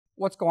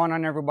What's going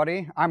on,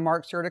 everybody? I'm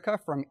Marc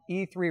Surdyka from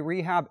E3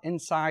 Rehab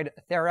inside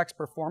Therex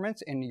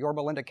Performance in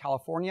Yorba Linda,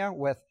 California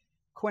with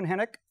Quinn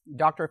Henoch,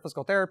 Doctor of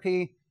Physical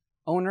Therapy,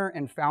 owner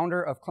and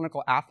founder of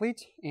Clinical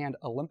Athlete, and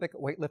Olympic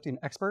weightlifting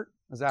expert.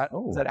 Is that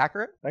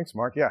accurate? Thanks,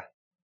 Mark. Yeah,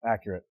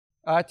 accurate.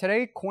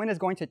 Today, Quinn is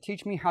going to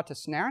teach me how to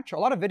snatch. A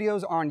lot of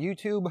videos on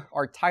YouTube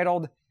are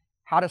titled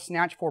How to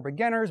Snatch for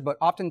Beginners, but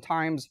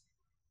oftentimes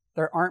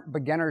there aren't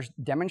beginners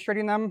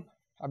demonstrating them.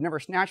 I've never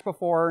snatched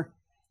before.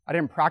 I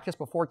didn't practice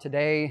before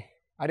today.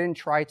 I didn't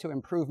try to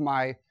improve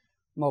my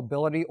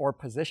mobility or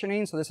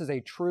positioning, so this is a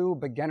true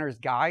beginner's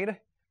guide.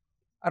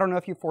 I don't know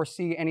if you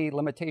foresee any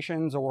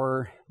limitations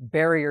or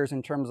barriers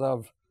in terms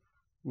of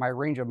my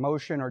range of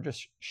motion or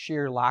just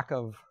sheer lack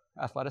of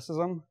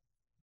athleticism.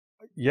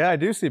 Yeah, I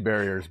do see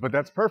barriers, but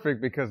that's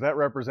perfect because that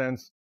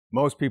represents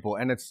most people.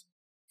 And it's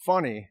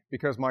funny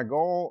because my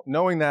goal,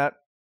 knowing that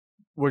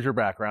was your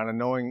background and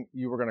knowing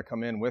you were going to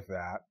come in with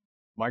that,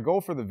 my goal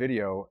for the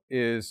video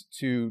is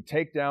to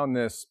take down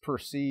this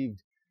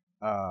perceived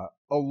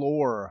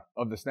allure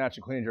of the snatch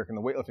and clean and jerk and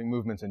the weightlifting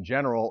movements in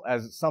general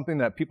as something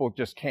that people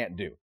just can't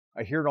do.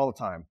 I hear it all the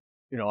time.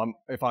 You know,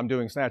 if I'm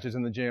doing snatches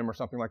in the gym or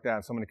something like that,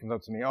 and somebody comes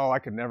up to me, oh, I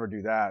could never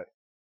do that.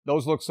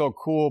 Those look so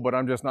cool, but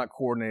I'm just not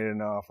coordinated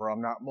enough, or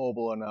I'm not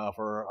mobile enough,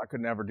 or I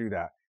could never do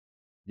that.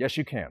 Yes,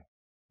 you can.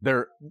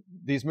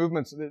 These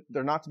movements,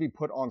 they're not to be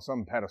put on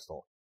some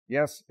pedestal.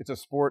 Yes, it's a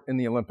sport in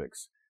the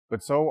Olympics,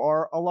 but so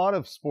are a lot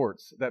of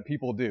sports that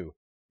people do.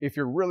 If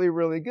you're really,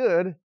 really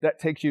good, that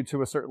takes you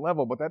to a certain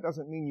level, but that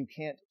doesn't mean you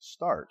can't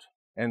start.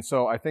 And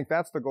so I think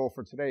that's the goal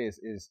for today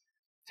is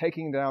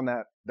taking down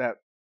that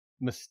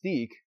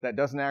mystique that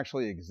doesn't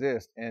actually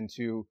exist and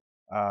to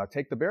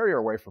take the barrier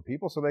away for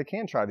people so they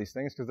can try these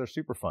things because they're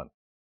super fun.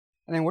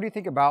 And then what do you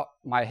think about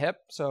my hip?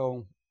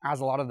 So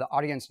as a lot of the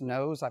audience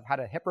knows, I've had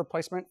a hip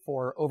replacement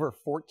for over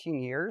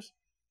 14 years.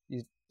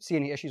 You see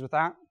any issues with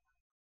that?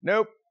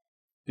 Nope.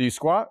 Do you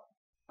squat?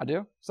 I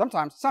do.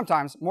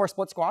 Sometimes more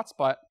split squats,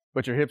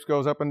 but your hips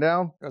goes up and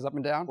down? Goes up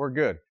and down. We're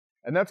good.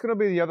 And that's going to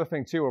be the other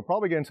thing too. We'll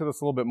probably get into this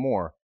a little bit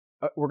more.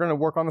 We're going to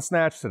work on the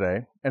snatch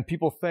today, and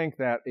people think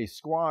that a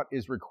squat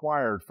is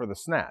required for the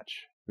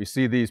snatch. We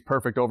see these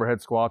perfect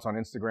overhead squats on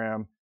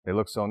Instagram. They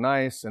look so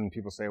nice, and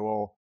people say,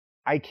 well,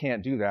 I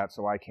can't do that,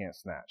 so I can't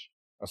snatch.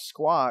 A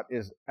squat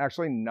is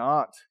actually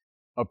not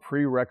a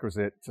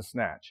prerequisite to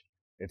snatch.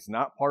 It's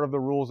not part of the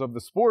rules of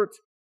the sport,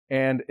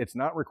 and it's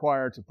not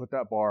required to put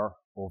that bar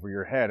over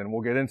your head. And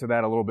we'll get into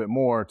that a little bit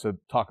more to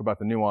talk about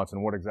the nuance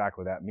and what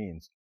exactly that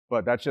means.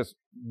 But that's just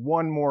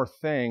one more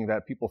thing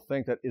that people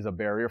think that is a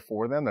barrier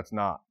for them that's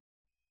not.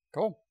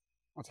 Cool.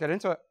 Let's get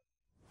into it.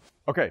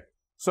 Okay,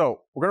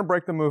 so we're going to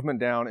break the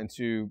movement down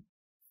into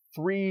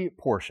 3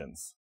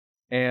 portions.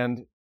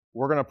 And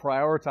we're going to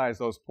prioritize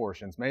those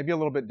portions, maybe a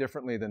little bit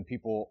differently than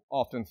people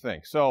often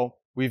think. So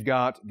we've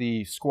got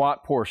the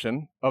squat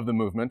portion of the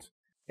movement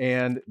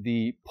and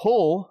the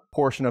pull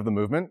portion of the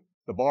movement.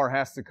 The bar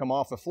has to come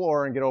off the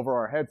floor and get over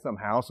our head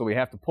somehow, so we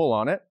have to pull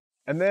on it.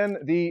 And then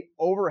the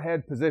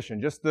overhead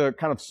position, just the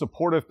kind of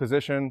supportive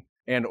position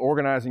and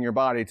organizing your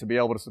body to be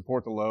able to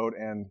support the load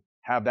and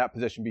have that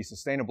position be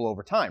sustainable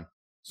over time.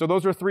 So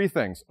those are 3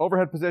 things: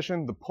 overhead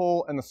position, the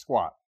pull, and the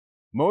squat.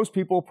 Most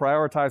people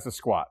prioritize the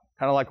squat,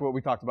 kind of like what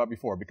we talked about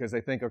before, because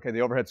they think, okay,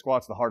 the overhead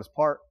squat's the hardest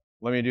part,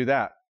 let me do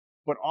that.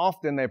 But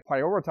often they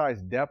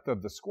prioritize depth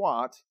of the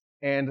squat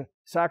and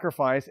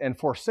sacrifice and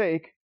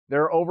forsake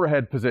their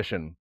overhead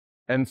position.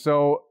 And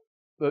so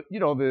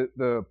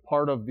the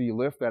part of the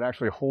lift that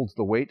actually holds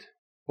the weight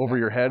over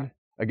your head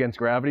against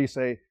gravity,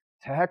 say,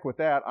 to heck with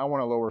that, I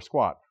want a lower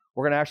squat.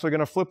 We're going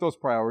to flip those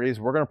priorities.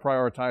 We're going to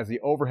prioritize the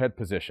overhead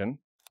position,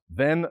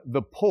 then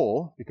the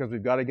pull, because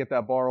we've got to get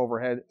that bar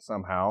overhead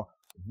somehow.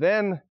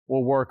 Then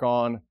we'll work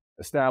on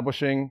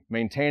establishing,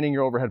 maintaining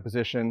your overhead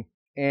position,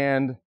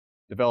 and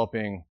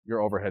developing your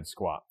overhead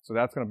squat. So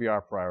that's going to be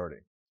our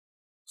priority.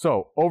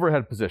 So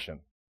overhead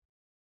position.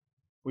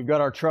 We've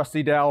got our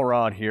trusty dowel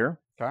rod here.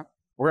 Okay.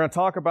 We're going to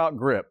talk about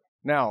grip.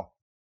 Now,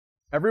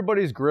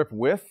 everybody's grip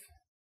width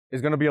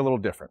is going to be a little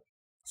different.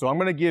 So I'm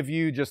going to give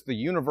you just the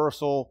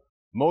universal,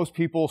 most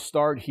people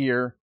start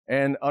here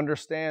and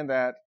understand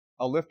that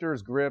a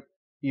lifter's grip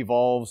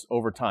evolves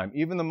over time.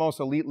 Even the most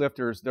elite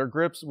lifters, their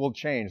grips will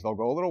change. They'll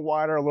go a little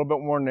wider, a little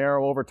bit more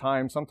narrow over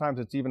time. Sometimes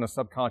it's even a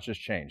subconscious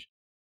change.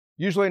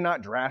 Usually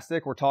not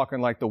drastic. We're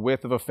talking like the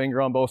width of a finger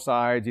on both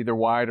sides, either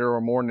wider or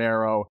more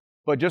narrow.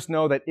 But just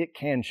know that it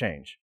can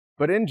change.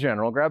 But in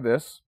general, grab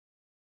this.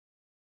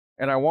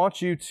 And I want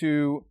you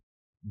to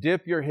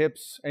dip your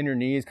hips and your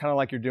knees kind of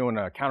like you're doing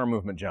a counter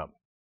movement jump.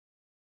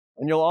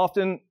 And you'll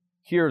often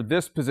hear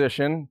this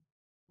position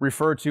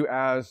referred to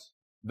as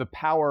the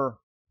power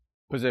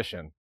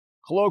position.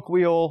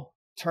 Colloquial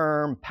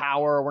term,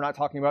 power. We're not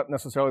talking about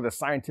necessarily the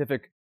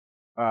scientific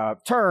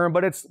term,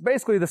 but it's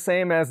basically the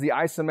same as the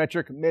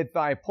isometric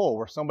mid-thigh pull,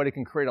 where somebody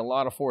can create a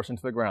lot of force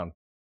into the ground.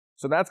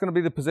 So that's going to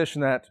be the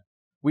position that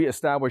we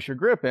establish your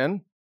grip in.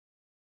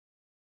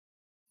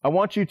 I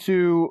want you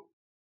to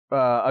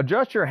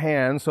adjust your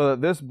hands so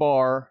that this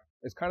bar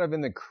is kind of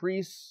in the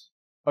crease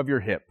of your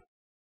hip.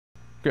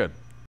 Good.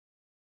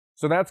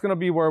 So that's going to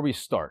be where we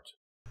start.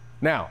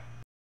 Now,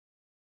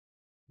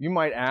 you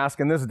might ask,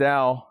 in this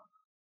Dow,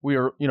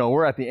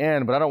 we're at the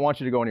end, but I don't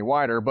want you to go any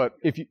wider. But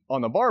if you,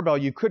 on the barbell,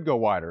 you could go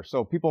wider.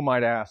 So people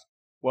might ask,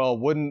 well,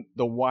 wouldn't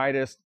the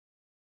widest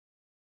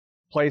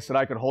place that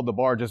I could hold the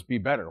bar just be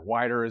better?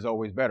 Wider is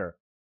always better.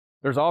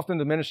 There's often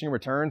diminishing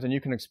returns, and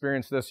you can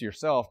experience this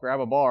yourself. Grab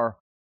a bar.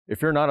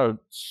 If you're not a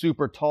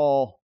super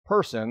tall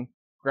person,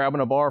 grabbing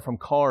a bar from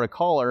collar to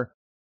collar,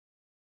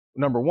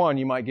 number one,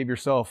 you might give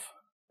yourself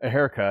a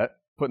haircut,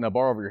 putting that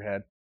bar over your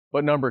head.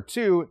 But number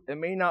two, it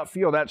may not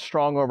feel that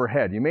strong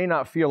overhead. You may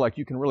not feel like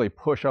you can really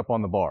push up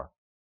on the bar.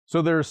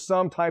 So there's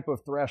some type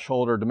of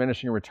threshold or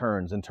diminishing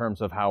returns in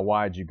terms of how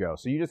wide you go.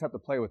 So you just have to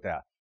play with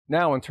that.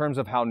 Now, in terms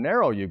of how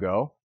narrow you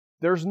go,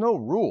 there's no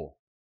rule.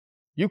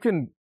 You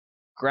can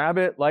grab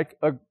it like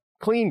a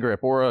clean grip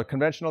or a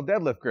conventional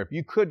deadlift grip.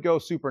 You could go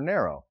super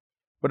narrow.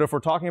 But if we're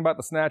talking about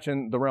the snatch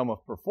in the realm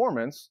of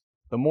performance,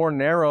 the more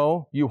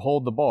narrow you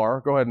hold the bar,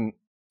 go ahead and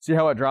see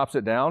how it drops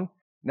it down.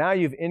 Now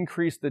you've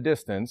increased the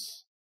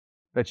distance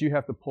that you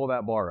have to pull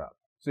that bar up.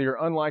 So you're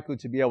unlikely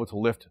to be able to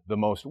lift the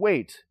most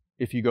weight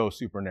if you go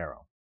super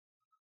narrow.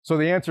 So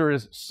the answer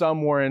is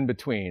somewhere in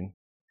between.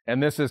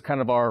 And this is kind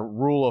of our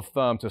rule of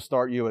thumb to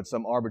start you at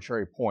some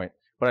arbitrary point.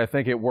 But I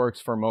think it works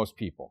for most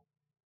people.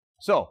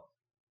 So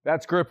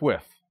that's grip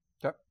width.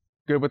 Yep.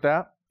 Good with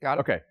that? Got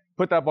it. Okay.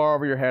 Put that bar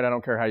over your head. I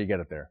don't care how you get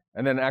it there.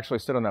 And then actually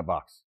sit on that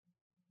box.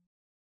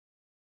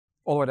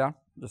 All the way down?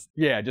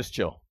 Just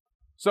chill.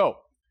 So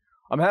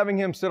I'm having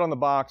him sit on the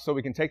box so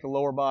we can take the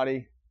lower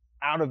body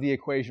out of the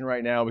equation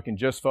right now. We can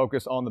just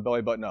focus on the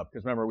belly button up.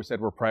 Because remember, we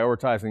said we're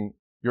prioritizing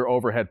your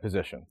overhead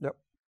position. Yep.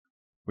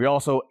 We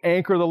also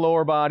anchor the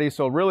lower body.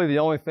 So really the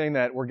only thing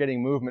that we're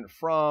getting movement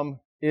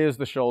from is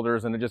the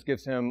shoulders. And it just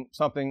gives him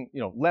something,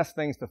 less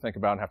things to think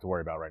about and have to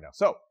worry about right now.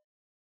 So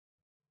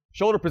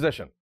shoulder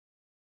position.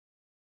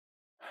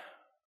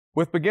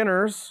 With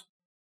beginners,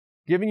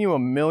 giving you a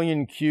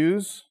million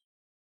cues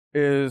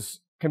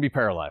can be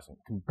paralyzing.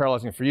 It can be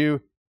paralyzing for you,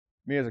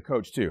 me as a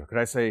coach too. Could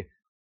I say,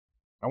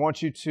 I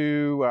want you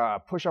to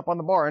push up on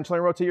the bar,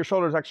 internally rotate your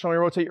shoulders, externally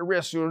rotate your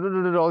wrists,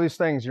 all these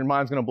things. Your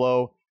mind's going to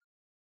blow.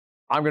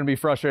 I'm going to be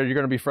frustrated. You're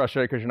going to be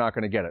frustrated because you're not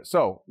going to get it.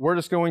 So we're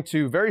just going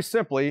to very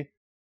simply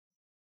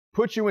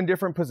put you in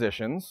different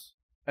positions,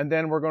 and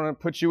then we're going to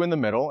put you in the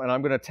middle, and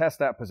I'm going to test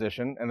that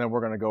position, and then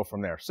we're going to go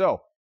from there.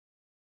 So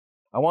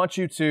I want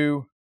you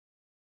to,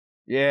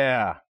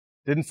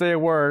 didn't say a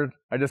word.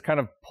 I just kind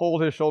of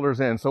pulled his shoulders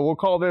in. So we'll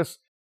call this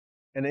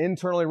an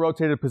internally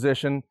rotated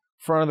position.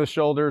 Front of the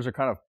shoulders are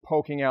kind of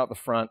poking out the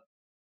front.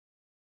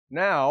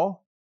 Now,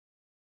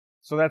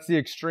 so that's the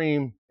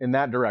extreme in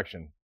that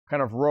direction,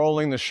 kind of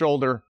rolling the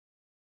shoulder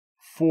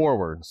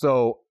forward.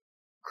 So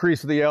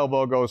crease of the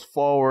elbow goes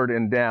forward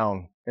and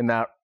down in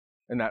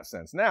that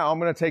sense. Now I'm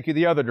going to take you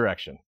the other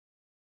direction.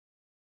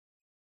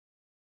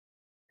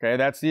 Okay,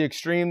 that's the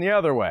extreme the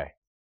other way.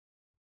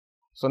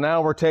 So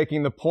now we're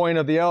taking the point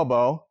of the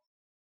elbow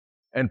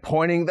and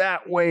pointing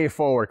that way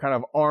forward, kind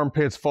of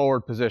armpits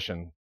forward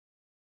position.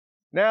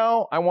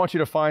 Now, I want you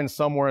to find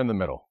somewhere in the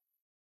middle.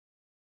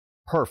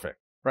 Perfect,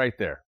 right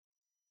there.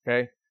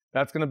 Okay,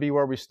 that's going to be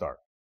where we start.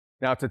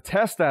 Now, to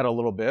test that a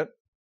little bit,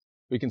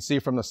 we can see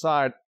from the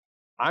side,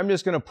 I'm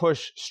just going to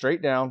push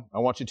straight down. I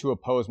want you to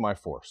oppose my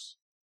force.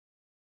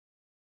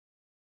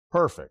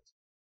 Perfect.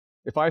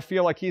 If I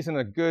feel like he's in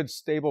a good,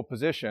 stable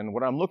position,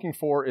 what I'm looking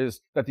for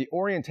is that the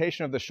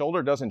orientation of the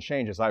shoulder doesn't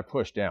change as I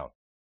push down.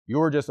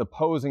 You're just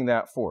opposing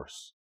that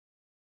force.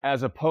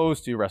 As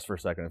opposed to, rest for a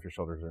second if your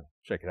shoulders are,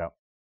 shake it out.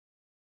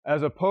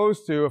 As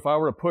opposed to if I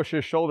were to push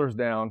his shoulders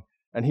down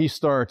and he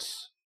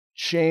starts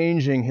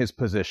changing his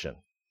position,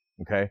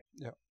 okay?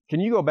 Yep. Can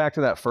you go back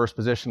to that first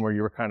position where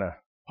you were kind of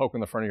poking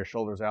the front of your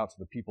shoulders out to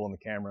the people in the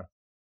camera?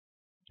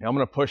 Now I'm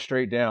going to push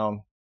straight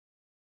down.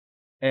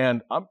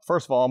 And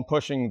first of all, I'm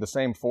pushing the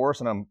same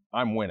force and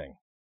I'm winning.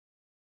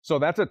 So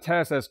that's a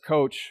test as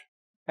coach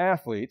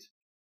athlete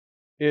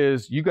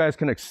is you guys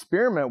can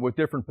experiment with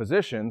different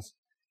positions,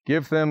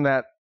 give them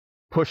that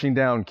pushing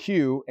down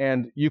cue,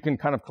 and you can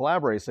kind of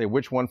collaborate, say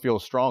which one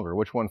feels stronger,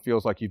 which one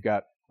feels like you've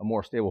got a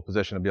more stable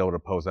position to be able to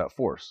oppose that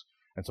force.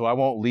 And so I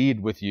won't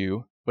lead with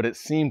you, but it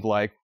seemed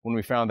like when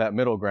we found that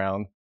middle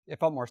ground, it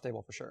felt more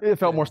stable for sure. It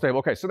felt more stable.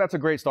 Okay, so that's a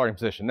great starting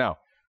position. Now,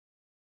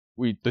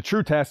 the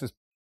true test is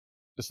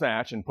the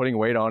snatch and putting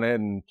weight on it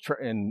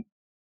and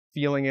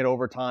feeling it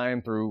over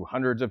time through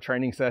hundreds of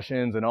training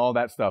sessions and all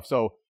that stuff.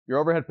 So your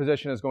overhead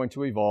position is going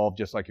to evolve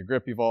just like your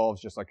grip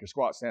evolves, just like your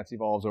squat stance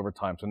evolves over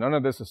time. So none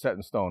of this is set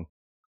in stone.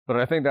 But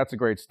I think that's a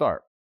great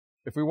start.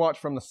 If we watch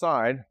from the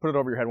side, put it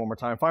over your head one more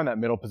time, find that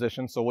middle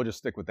position. So we'll just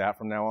stick with that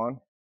from now on.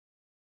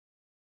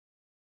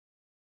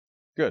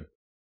 Good.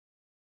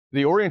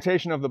 The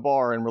orientation of the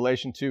bar in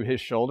relation to his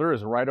shoulder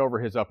is right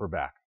over his upper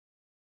back.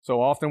 So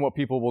often what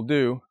people will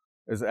do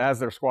is as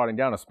they're squatting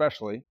down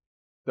especially,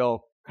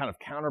 they'll kind of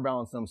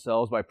counterbalance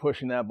themselves by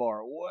pushing that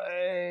bar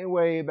way,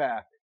 way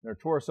back. Their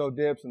torso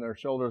dips and their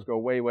shoulders go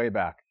way, way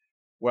back.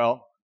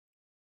 Well,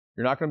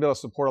 you're not going to be able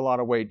to support a lot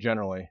of weight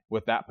generally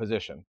with that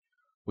position.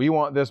 We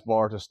want this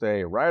bar to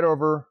stay right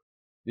over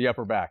the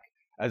upper back.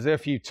 as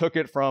if he took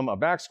it from a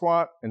back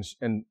squat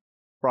and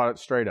brought it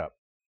straight up.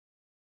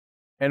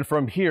 And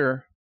from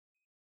here,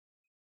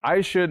 I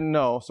should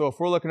know, so if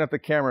we're looking at the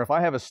camera, if I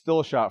have a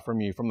still shot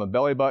from you from the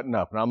belly button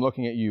up and I'm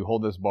looking at you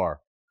hold this bar,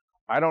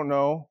 I don't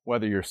know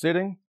whether you're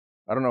sitting,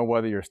 I don't know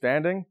whether you're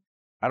standing,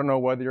 I don't know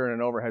whether you're in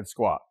an overhead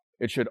squat.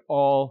 It should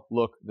all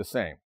look the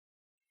same.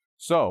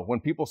 So when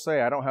people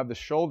say I don't have the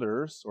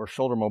shoulders or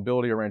shoulder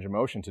mobility or range of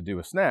motion to do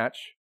a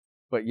snatch,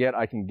 but yet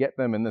I can get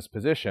them in this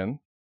position,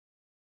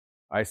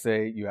 I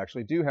say you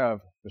actually do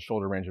have the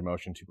shoulder range of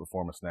motion to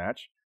perform a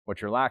snatch.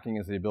 What you're lacking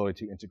is the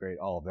ability to integrate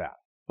all of that.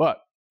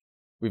 But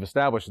we've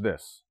established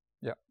this.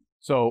 Yeah.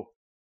 So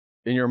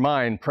in your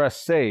mind, press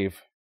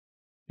save,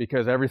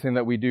 because everything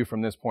that we do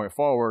from this point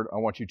forward, I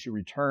want you to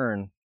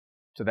return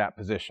to that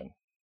position.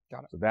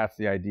 Got it. So that's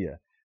the idea.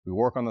 We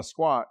work on the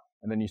squat,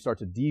 and then you start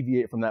to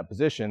deviate from that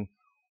position.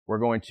 We're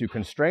going to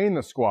constrain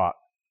the squat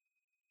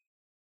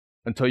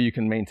until you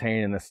can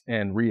maintain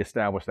and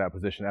reestablish that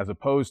position, as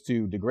opposed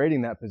to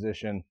degrading that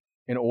position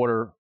in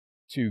order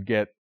to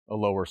get a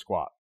lower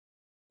squat.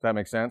 Does that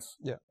make sense?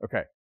 Yeah.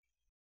 Okay.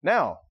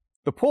 Now,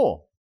 the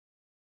pull.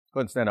 Go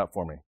ahead and stand up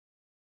for me.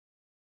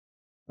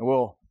 And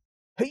we'll,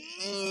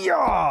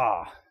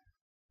 hey-ya!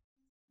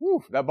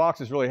 Woo, that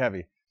box is really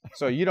heavy.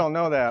 So you don't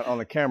know that on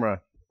the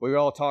camera. We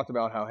all talked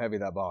about how heavy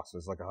that box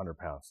is, like 100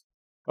 pounds.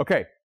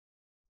 Okay.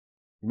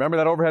 Remember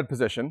that overhead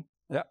position?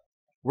 Yeah.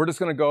 We're just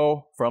going to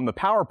go from the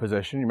power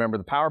position. You remember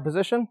the power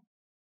position?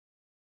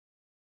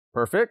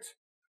 Perfect.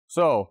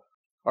 So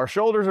our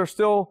shoulders are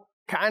still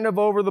kind of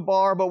over the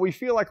bar, but we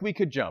feel like we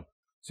could jump.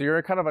 So you're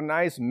in kind of a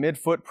nice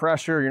mid-foot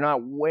pressure. You're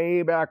not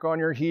way back on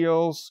your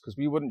heels, because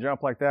we wouldn't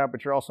jump like that,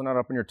 but you're also not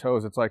up on your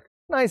toes. It's like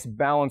nice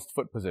balanced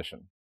foot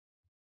position.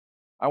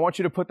 I want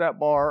you to put that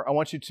bar, I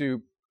want you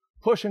to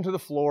push into the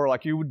floor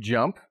like you would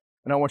jump,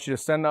 and I want you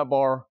to send that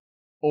bar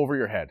over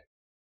your head.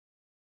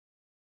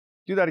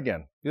 Do that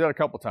again. Do that a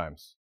couple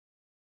times.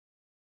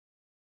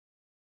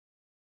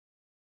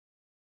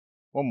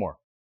 One more.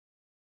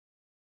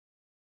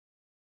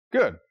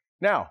 Good.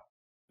 Now,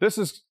 this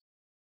is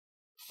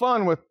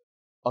fun with,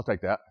 I'll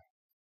take that.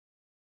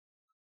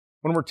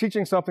 When we're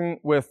teaching something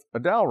with a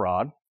dowel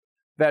rod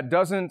that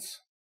doesn't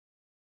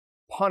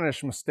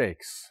punish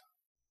mistakes,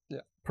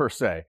 per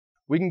se,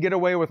 we can get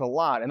away with a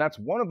lot, and that's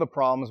one of the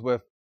problems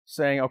with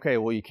saying, okay,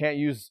 well, you can't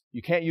use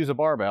a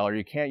barbell or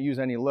you can't use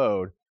any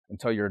load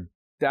until your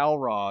dowel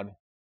rod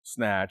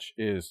snatch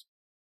is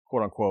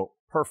quote unquote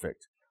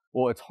perfect.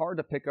 Well, it's hard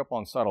to pick up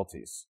on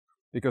subtleties,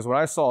 because what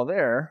I saw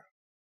there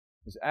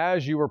is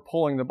as you were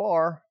pulling the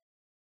bar,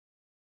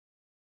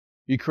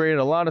 you created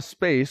a lot of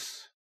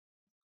space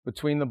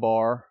between the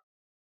bar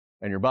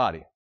and your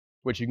body,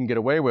 which you can get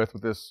away with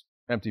this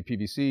empty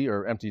PVC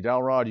or empty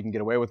dowel rod. You can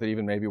get away with it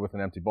even maybe with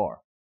an empty bar.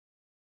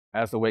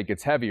 As the weight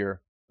gets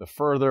heavier, the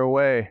further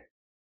away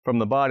from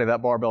the body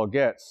that barbell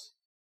gets,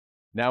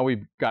 now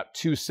we've got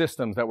two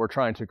systems that we're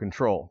trying to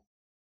control.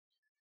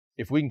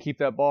 If we can keep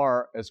that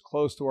bar as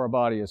close to our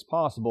body as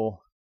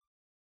possible,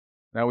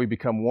 now we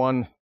become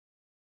one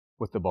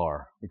with the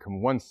bar,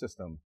 become one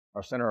system.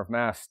 Our center of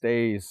mass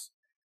stays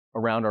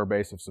around our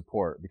base of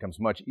support. It becomes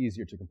much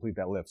easier to complete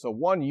that lift. So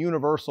one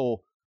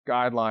universal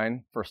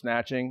guideline for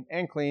snatching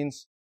and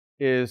cleans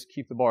is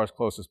keep the bar as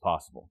close as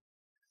possible.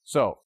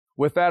 So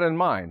with that in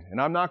mind,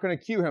 and I'm not going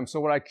to cue him, so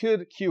what I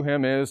could cue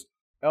him is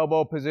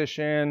elbow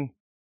position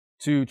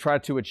to try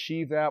to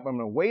achieve that, but I'm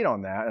going to wait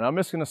on that, and I'm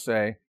just going to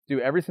say,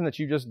 do everything that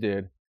you just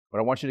did, but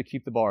I want you to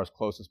keep the bar as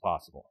close as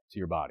possible to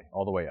your body,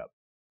 all the way up.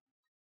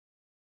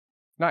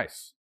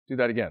 Nice. Do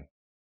that again.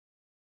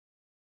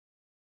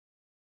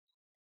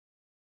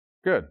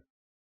 Good.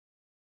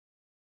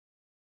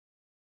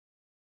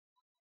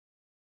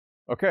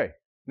 Okay,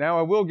 now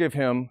I will give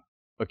him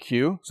a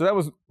cue. So that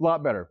was a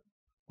lot better.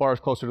 Bar is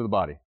closer to the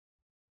body.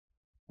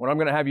 What I'm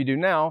going to have you do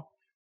now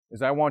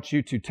is I want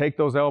you to take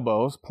those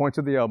elbows, point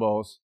to the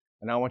elbows,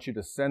 and I want you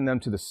to send them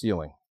to the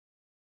ceiling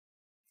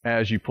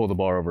as you pull the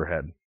bar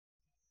overhead.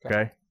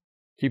 Okay?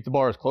 Keep the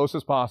bar as close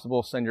as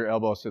possible. Send your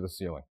elbows to the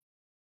ceiling.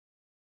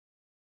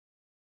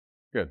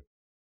 Good.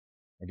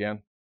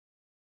 Again.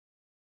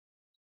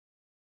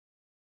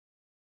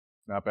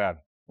 Not bad.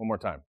 One more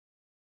time.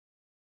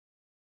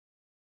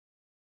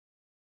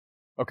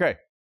 Okay.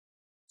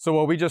 So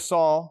what we just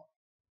saw,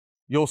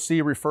 you'll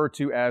see referred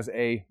to as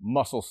a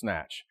muscle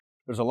snatch.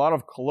 There's a lot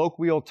of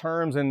colloquial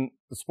terms in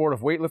the sport of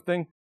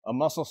weightlifting. A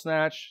muscle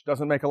snatch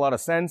doesn't make a lot of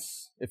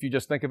sense. If you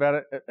just think about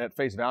it at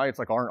face value, it's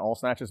like, aren't all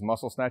snatches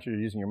muscle snatches? You're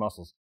using your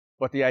muscles.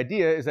 But the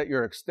idea is that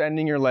you're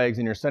extending your legs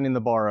and you're sending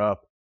the bar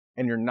up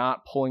and you're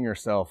not pulling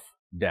yourself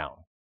down.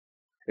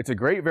 It's a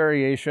great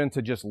variation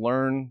to just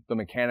learn the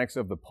mechanics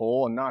of the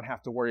pull and not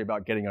have to worry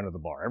about getting under the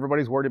bar.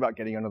 Everybody's worried about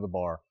getting under the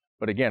bar.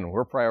 But again,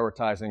 we're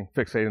prioritizing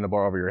fixating the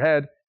bar over your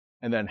head,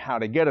 and then how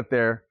to get it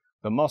there.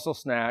 The muscle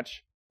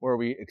snatch, where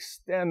we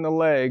extend the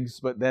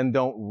legs but then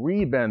don't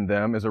rebend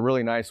them, is a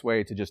really nice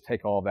way to just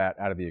take all that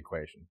out of the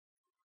equation.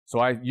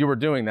 So you were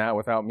doing that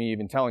without me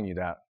even telling you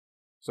that.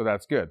 So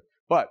that's good.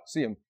 But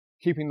see, I'm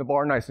keeping the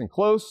bar nice and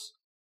close.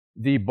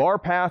 The bar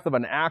path of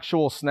an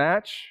actual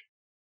snatch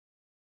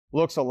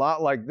looks a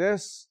lot like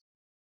this.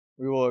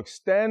 We will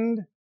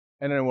extend,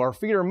 and then our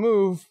feet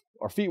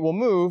will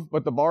move,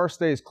 but the bar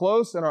stays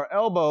close, and our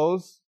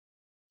elbows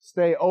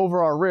stay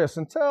over our wrists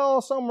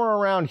until somewhere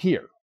around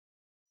here.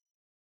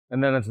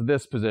 And then it's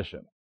this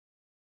position,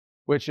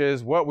 which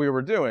is what we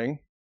were doing,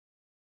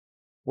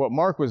 what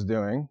Marc was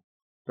doing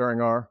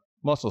during our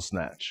muscle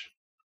snatch.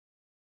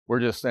 We're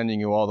just sending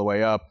you all the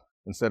way up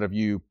instead of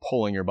you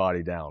pulling your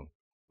body down.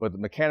 But the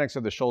mechanics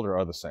of the shoulder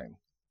are the same.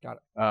 Got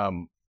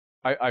it.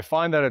 I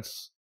find that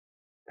it's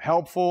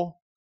helpful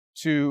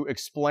to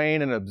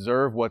explain and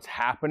observe what's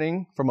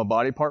happening from a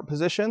body part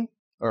position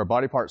or a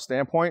body part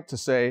standpoint, to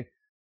say,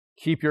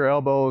 keep your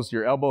elbows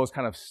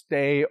kind of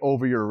stay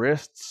over your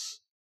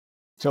wrists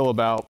till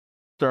about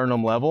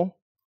sternum level,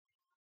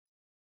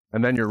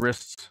 and then your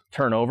wrists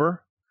turn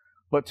over.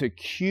 But to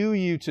cue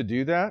you to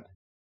do that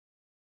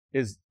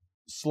is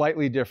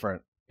slightly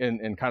different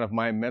in kind of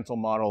my mental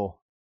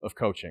model of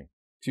coaching.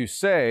 To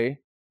say,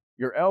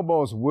 your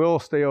elbows will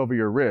stay over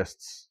your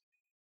wrists.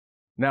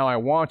 Now I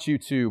want you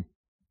to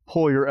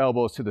pull your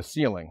elbows to the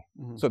ceiling.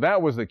 Mm-hmm. So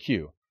that was the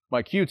cue.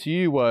 My cue to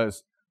you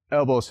was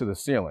elbows to the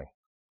ceiling.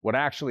 What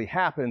actually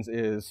happens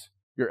is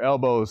your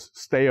elbows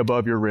stay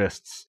above your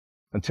wrists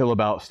until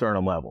about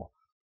sternum level.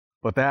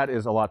 But that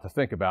is a lot to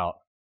think about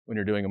when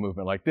you're doing a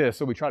movement like this.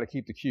 So we try to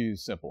keep the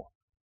cues simple.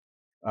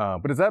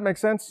 But does that make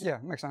sense? Yeah,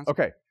 it makes sense.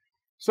 Okay.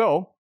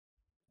 So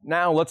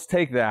now let's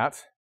take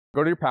that,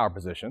 go to your power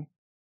position.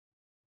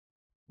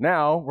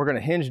 Now we're going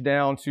to hinge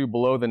down to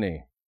below the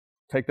knee.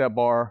 Take that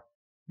bar.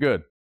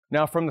 Good.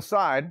 Now from the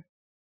side,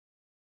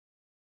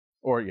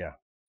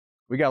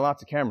 we got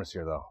lots of cameras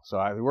here though, so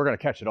we're going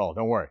to catch it all.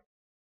 Don't worry.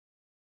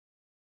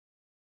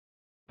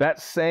 That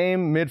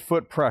same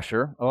midfoot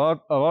pressure, a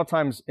lot of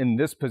times in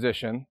this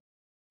position,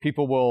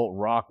 people will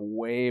rock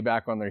way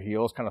back on their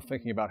heels, kind of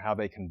thinking about how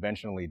they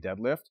conventionally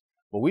deadlift.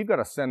 But we've got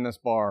to send this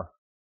bar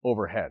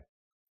overhead,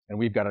 and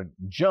we've got to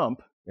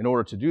jump in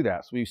order to do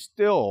that. So we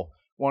still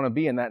want to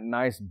be in that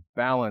nice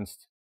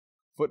balanced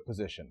foot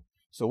position.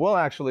 So we'll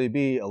actually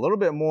be a little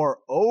bit more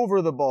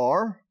over the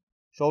bar,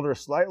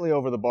 shoulders slightly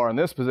over the bar in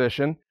this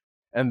position.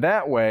 And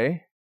that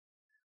way,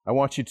 I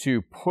want you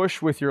to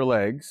push with your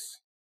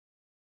legs.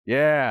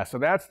 Yeah, so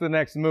that's the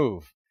next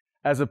move.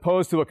 As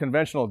opposed to a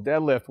conventional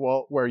deadlift,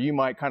 where you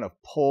might kind of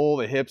pull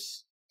the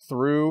hips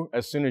through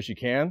as soon as you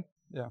can.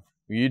 Yeah.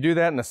 When you do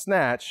that in a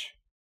snatch,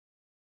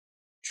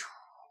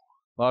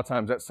 a lot of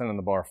times that's sending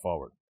the bar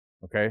forward.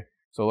 Okay?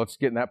 So let's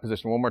get in that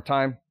position one more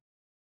time.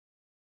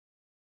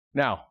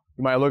 Now,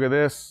 you might look at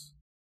this,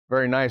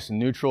 very nice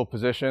neutral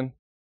position.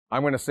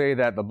 I'm going to say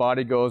that the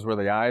body goes where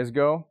the eyes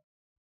go.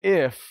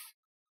 If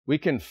we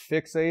can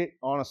fixate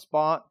on a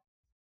spot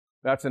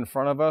that's in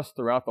front of us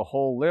throughout the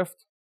whole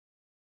lift,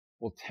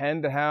 we'll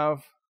tend to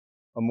have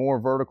a more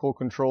vertical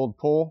controlled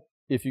pull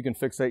if you can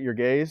fixate your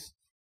gaze.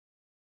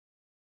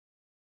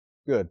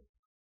 Good.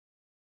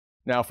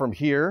 Now from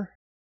here,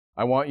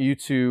 I want you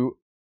to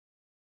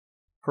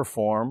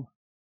perform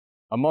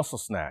a muscle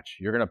snatch.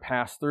 You're going to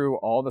pass through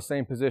all the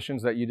same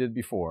positions that you did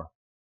before.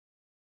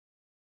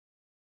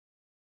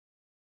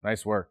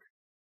 Nice work.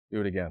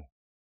 Do it again.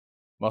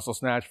 Muscle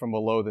snatch from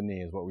below the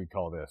knee is what we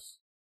call this.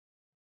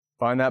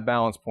 Find that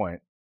balance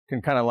point.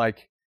 Can kind of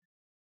like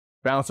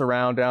bounce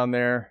around down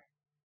there.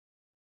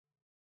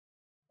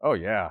 Oh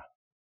yeah.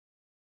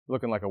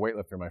 Looking like a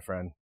weightlifter, my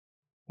friend.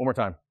 One more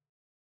time.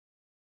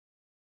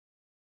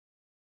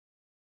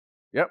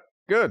 Yep,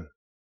 good.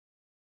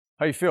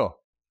 How you feel?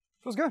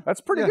 Feels good.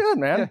 That's pretty good,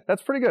 man. Yeah.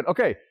 That's pretty good.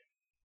 Okay,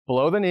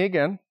 below the knee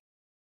again.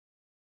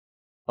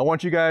 I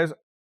want you guys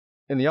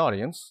in the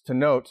audience to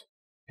note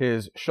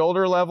his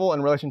shoulder level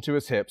in relation to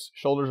his hips.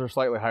 Shoulders are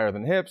slightly higher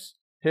than hips.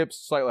 Hips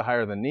slightly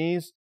higher than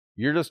knees.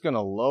 You're just going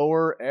to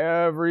lower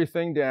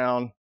everything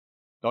down.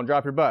 Don't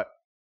drop your butt.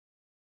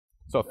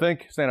 So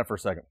stand up for a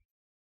second.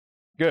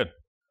 Good.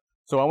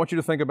 So I want you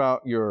to think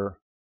about your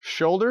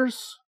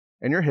shoulders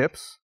and your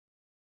hips.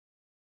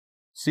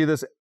 See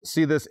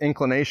this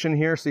inclination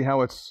here? See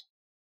how it's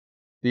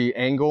the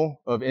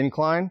angle of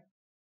incline?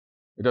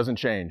 It doesn't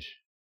change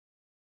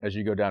as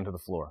you go down to the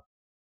floor.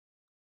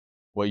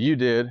 What you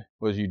did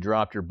was you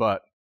dropped your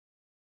butt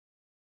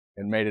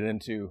and made it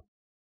into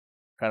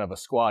kind of a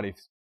squatty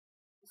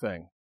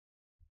thing.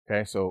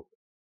 Okay, so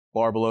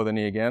bar below the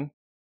knee again.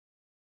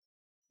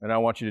 And I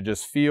want you to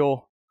just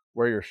feel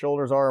where your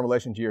shoulders are in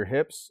relation to your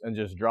hips and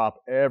just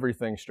drop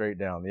everything straight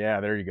down. Yeah,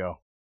 there you go.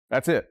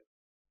 That's it.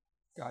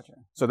 Gotcha.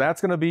 So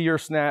that's going to be your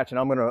snatch, and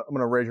I'm going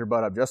to raise your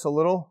butt up just a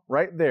little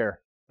right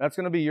there. That's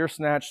going to be your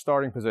snatch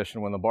starting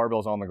position when the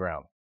barbell's on the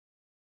ground.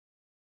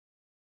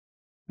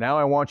 Now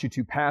I want you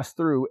to pass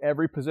through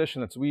every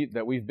position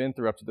that we've been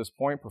through up to this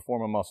point,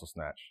 perform a muscle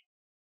snatch.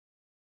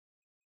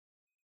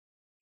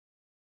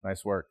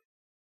 Nice work.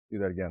 Do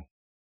that again.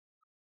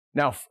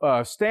 Now,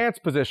 stance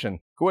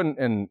position. Go ahead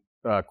and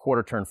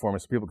quarter turn for me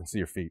so people can see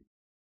your feet.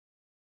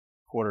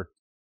 Quarter,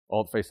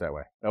 all face that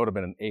way. That would have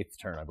been an 8th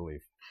turn, I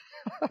believe.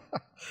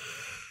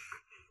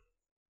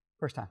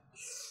 First time.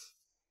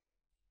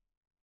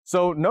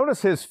 So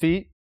notice his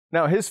feet.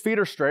 Now his feet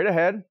are straight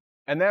ahead,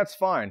 and that's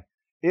fine.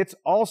 It's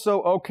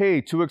also okay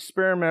to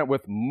experiment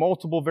with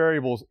multiple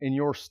variables in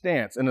your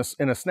stance. In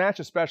a snatch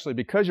especially,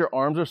 because your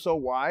arms are so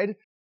wide,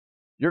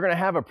 you're going to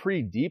have a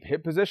pretty deep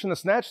hip position. The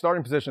snatch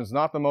starting position is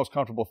not the most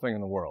comfortable thing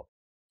in the world.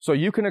 So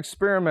you can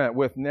experiment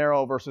with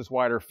narrow versus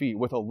wider feet,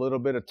 with a little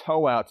bit of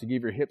toe out to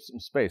give your hips some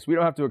space. We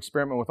don't have to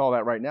experiment with all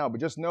that right now, but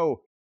just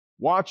know,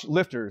 watch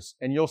lifters,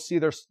 and you'll see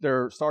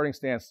their starting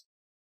stance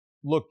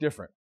look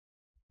different.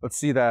 Let's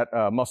see that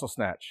muscle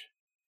snatch.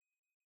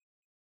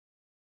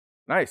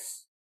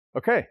 Nice.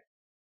 Okay.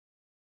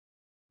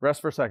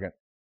 Rest for a second.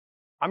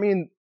 I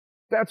mean,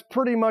 that's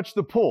pretty much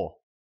the pull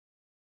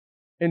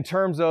in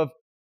terms of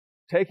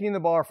taking the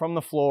bar from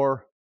the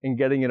floor and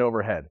getting it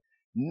overhead.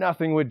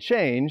 Nothing would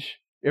change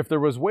if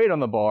there was weight on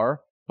the bar,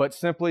 but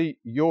simply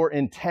your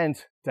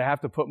intent to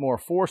have to put more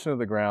force into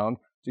the ground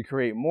to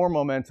create more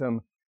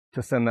momentum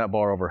to send that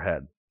bar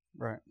overhead.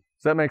 Right.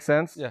 Does that make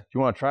sense? Yeah. Do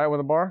you want to try it with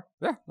a bar?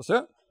 Yeah, let's do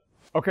it.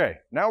 Okay,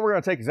 now we're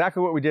going to take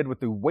exactly what we did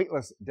with the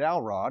weightless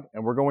dowel rod,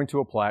 and we're going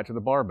to apply it to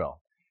the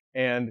barbell.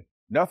 And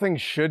nothing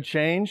should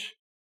change,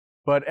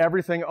 but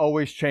everything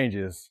always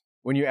changes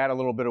when you add a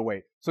little bit of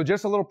weight. So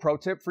just a little pro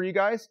tip for you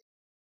guys.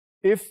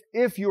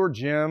 If your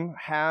gym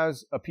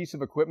has a piece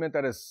of equipment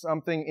that is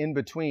something in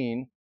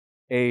between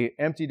a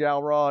empty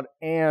dowel rod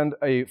and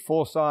a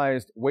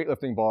full-sized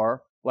weightlifting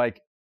bar,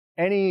 like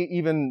any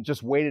even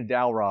just weighted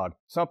dowel rod,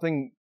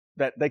 something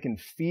that they can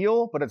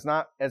feel, but it's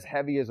not as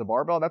heavy as a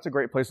barbell, that's a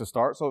great place to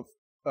start. So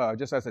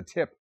just as a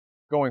tip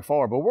going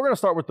forward. But we're going to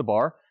start with the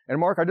bar. And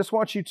Marc, I just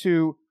want you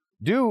to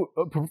you're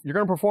going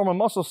to perform a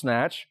muscle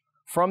snatch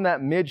from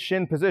that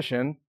mid-shin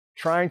position,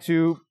 trying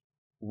to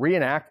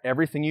reenact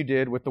everything you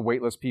did with the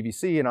weightless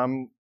PVC. And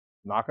I'm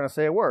not going to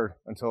say a word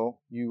until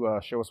you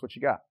show us what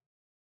you got.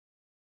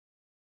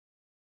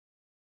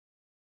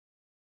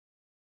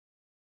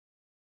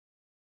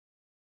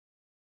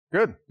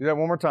 Good. Do that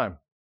one more time.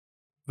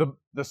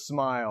 The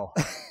smile.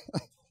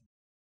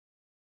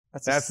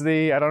 That's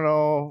the, I don't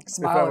know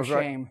smile if that of was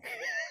shame.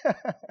 Right.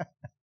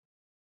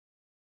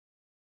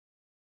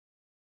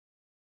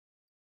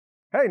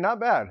 Hey, not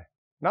bad.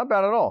 Not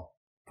bad at all.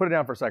 Put it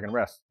down for a second,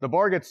 rest. The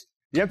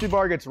empty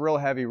bar gets real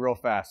heavy real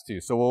fast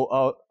too.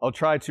 So I'll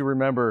try to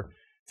remember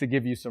to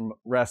give you some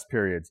rest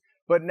periods.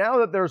 But now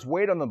that there's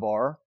weight on the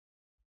bar,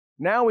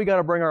 now we got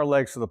to bring our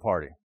legs to the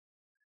party.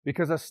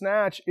 Because a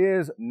snatch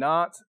is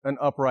not an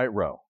upright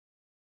row.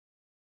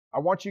 I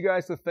want you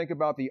guys to think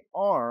about the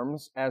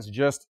arms as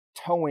just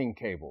towing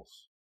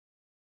cables.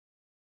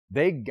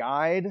 They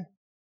guide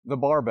the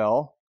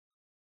barbell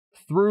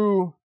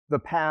through the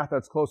path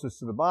that's closest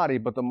to the body,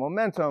 but the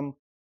momentum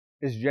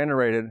is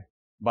generated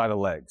by the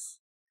legs.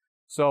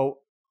 So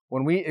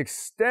when we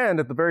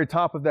extend at the very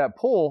top of that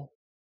pull,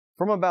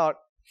 from about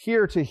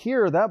here to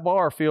here, that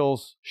bar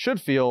should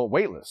feel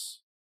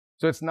weightless.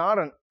 So it's not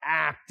an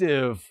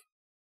active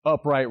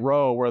upright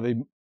row where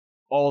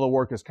all the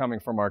work is coming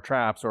from our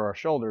traps or our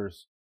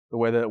shoulders the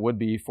way that it would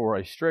be for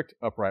a strict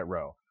upright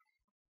row.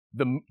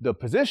 The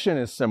position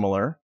is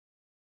similar,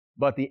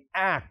 but the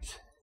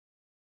act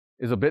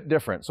is a bit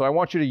different. So I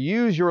want you to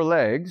use your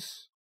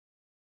legs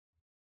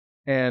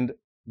and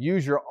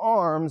use your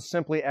arms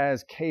simply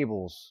as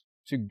cables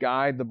to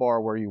guide the bar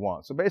where you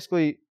want. So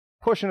basically,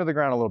 push into the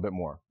ground a little bit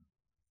more.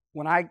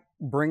 When I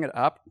bring it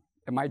up,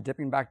 am I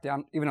dipping back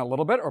down even a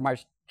little bit, or am I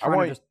trying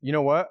to just... You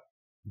know what?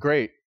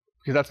 Great.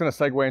 Because that's going to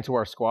segue into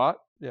our squat.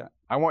 Yeah.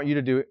 I want you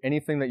to do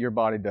anything that your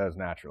body does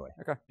naturally.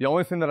 Okay. The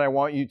only thing that I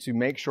want you to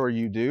make sure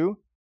you do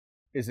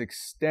is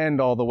extend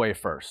all the way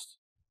first.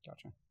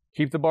 Gotcha.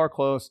 Keep the bar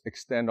close,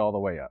 extend all the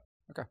way up.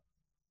 Okay.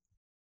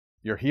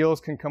 Your heels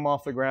can come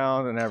off the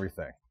ground and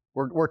everything.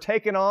 We're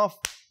taking off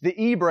the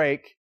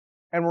e-brake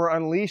and we're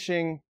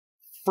unleashing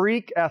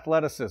freak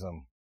athleticism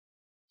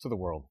to the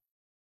world.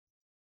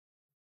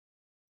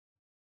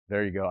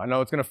 There you go. I know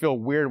it's going to feel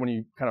weird when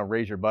you kind of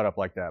raise your butt up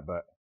like that,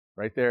 but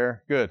right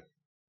there, good.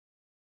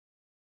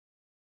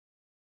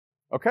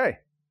 Okay.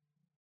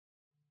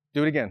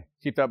 Do it again.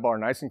 Keep that bar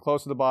nice and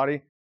close to the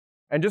body.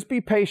 And just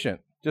be patient.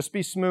 Just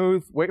be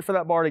smooth. Wait for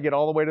that bar to get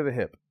all the way to the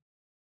hip.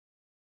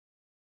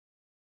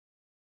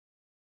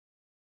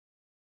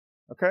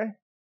 Okay.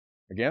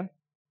 Again.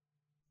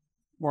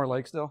 More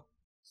legs still?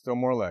 Still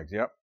more legs,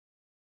 yep.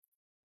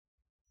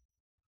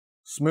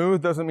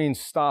 Smooth doesn't mean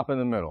stop in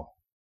the middle.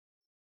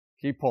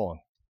 Keep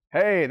pulling.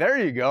 Hey,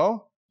 there you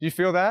go. Do you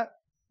feel that?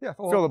 Yeah.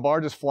 Feel the bar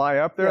just fly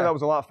up there? Yeah. That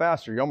was a lot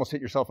faster. You almost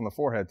hit yourself in the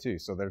forehead too,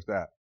 so there's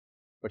that.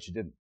 But you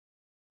didn't.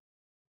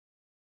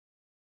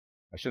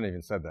 I shouldn't have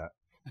even said that.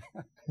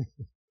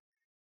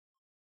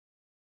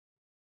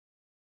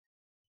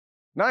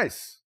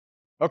 Nice.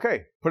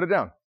 Okay, put it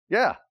down.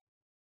 Yeah.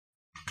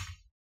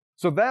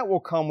 So that will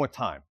come with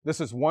time.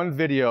 This is one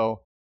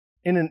video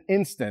in an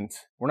instant.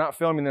 We're not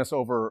filming this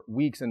over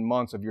weeks and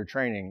months of your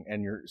training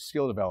and your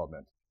skill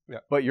development. Yeah.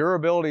 But your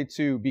ability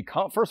to be,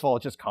 first of all,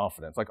 it's just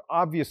confidence. Like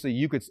obviously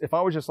you could, if I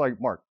was just like,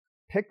 Marc,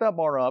 pick that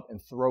bar up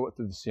and throw it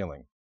through the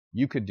ceiling,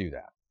 you could do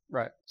that.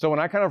 Right. So when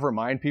I kind of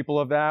remind people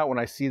of that, when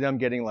I see them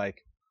getting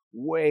like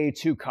way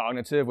too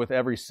cognitive with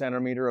every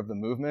centimeter of the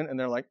movement and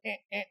they're like,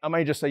 I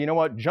might just say, you know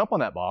what, jump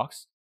on that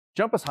box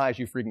jump as high as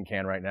you freaking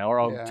can right now, or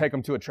I'll take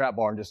them to a trap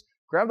bar and just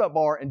grab that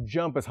bar and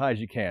jump as high as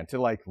you can to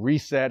like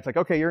reset. It's like,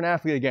 okay, you're an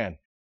athlete again.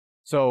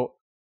 So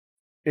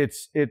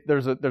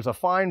there's a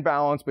fine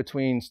balance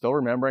between still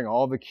remembering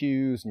all the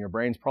cues and your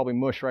brain's probably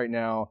mush right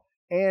now,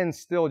 and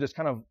still just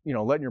kind of, you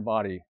know, letting your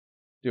body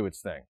do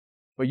its thing.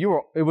 But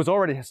it was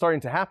already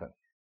starting to happen.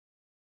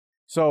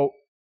 So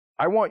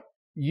I want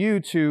you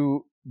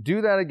to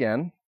do that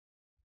again,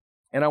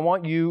 and I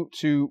want you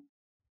to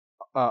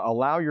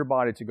allow your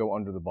body to go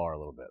under the bar a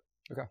little bit.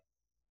 Okay.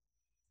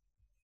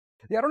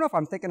 Yeah, I don't know if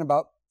I'm thinking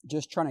about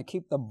just trying to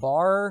keep the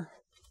bar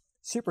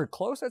super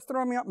close. That's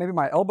throwing me up. Maybe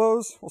my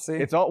elbows. We'll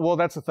see. Well,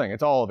 that's the thing.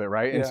 It's all of it,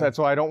 right? And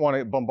so I don't want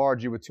to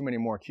bombard you with too many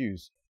more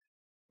cues.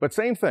 But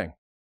same thing.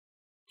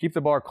 Keep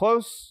the bar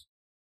close.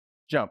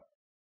 Jump.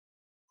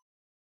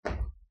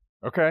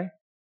 Okay.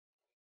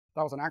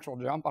 That was an actual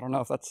jump. I don't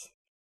know if that's...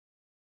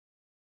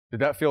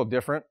 Did that feel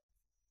different?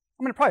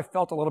 I mean, it probably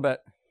felt a little bit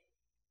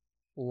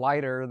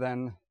lighter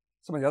than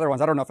some of the other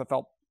ones. I don't know if it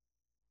felt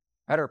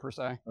better per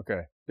se.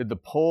 Okay. Did the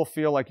pull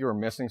feel like you were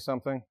missing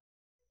something?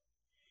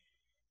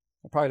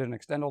 It probably didn't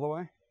extend all the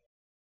way.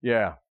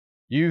 Yeah.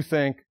 You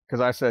think,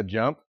 because I said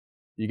jump,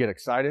 you get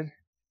excited,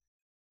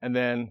 and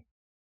then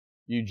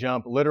you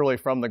jump literally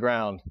from the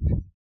ground,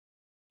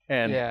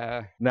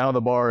 and now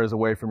the bar is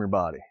away from your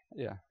body.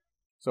 Yeah.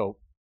 So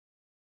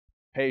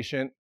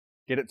patient,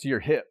 get it to your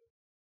hip,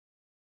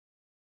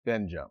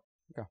 then jump.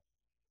 Okay.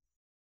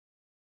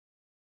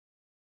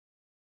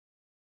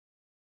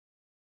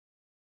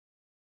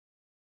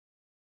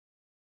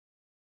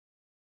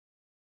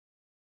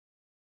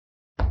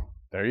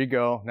 There you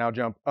go. Now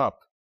jump up.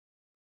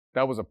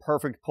 That was a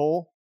perfect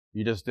pull.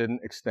 You just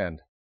didn't extend.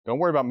 Don't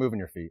worry about moving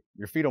your feet.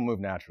 Your feet will move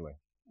naturally.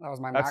 That was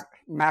my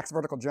max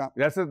vertical jump.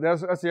 That's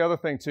the other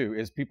thing too,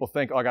 is people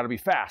think, oh, I got to be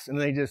fast. And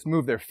they just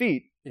move their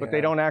feet, but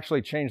they don't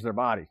actually change their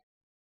body.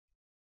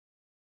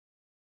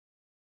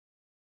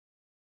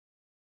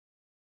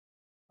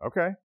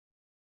 Okay.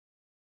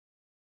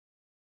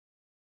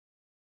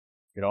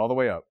 Get all the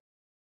way up.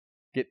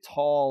 Get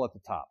tall at the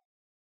top.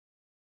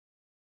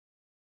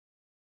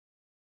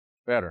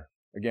 Better.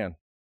 Again.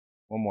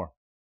 One more.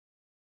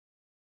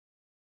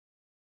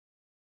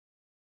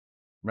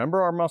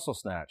 Remember our muscle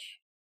snatch.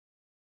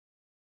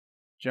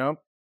 Jump.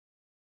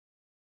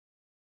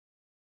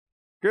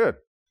 Good.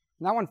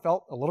 That one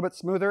felt a little bit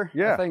smoother.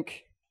 Yeah. I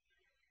think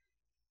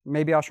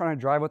maybe I was trying to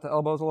drive with the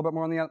elbows a little bit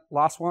more on the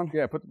last one.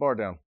 Yeah, put the bar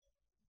down.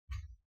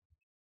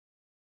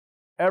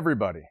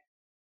 Everybody,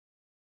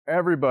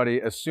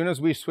 as soon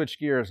as we switch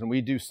gears and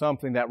we do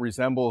something that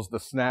resembles the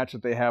snatch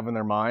that they have in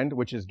their mind,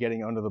 which is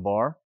getting under the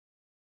bar,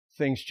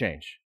 things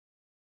change.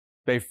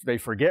 They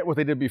forget what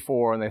they did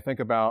before, and they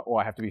think about, oh,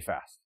 I have to be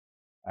fast.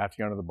 I have to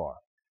get under the bar.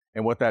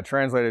 And what that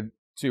translated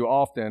to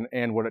often,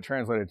 and what it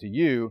translated to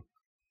you,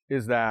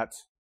 is that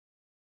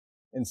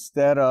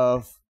instead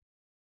of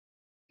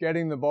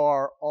getting the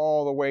bar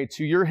all the way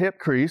to your hip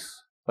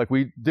crease, like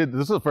we did,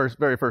 this is the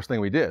very first thing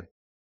we did.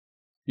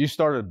 You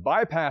started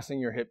bypassing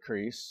your hip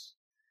crease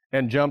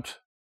and jumped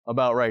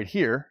about right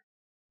here.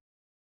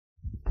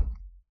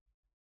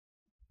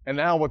 And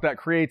now what that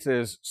creates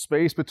is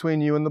space between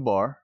you and the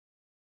bar.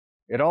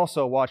 It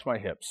also, watch my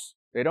hips.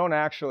 They don't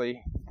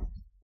actually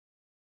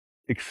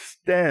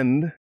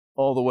extend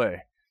all the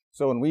way.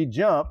 So when we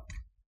jump,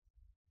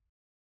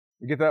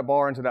 we get that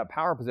bar into that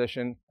power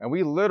position, and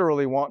we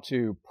literally want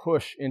to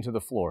push into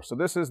the floor. So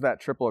this is that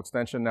triple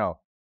extension. Now,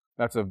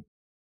 that's a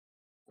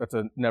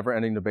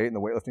never-ending debate in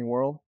the weightlifting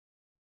world.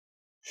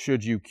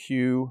 Should you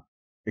cue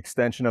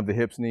extension of the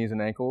hips, knees,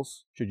 and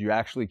ankles? Should you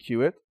actually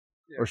cue it?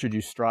 Yeah. Or should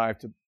you strive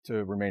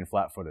to remain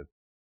flat-footed?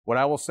 What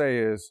I will say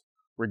is,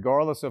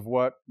 regardless of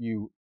what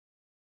you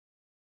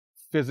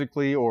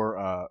physically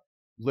or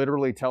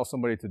literally tell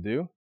somebody to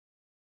do,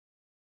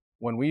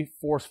 when we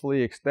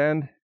forcefully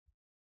extend,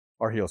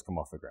 our heels come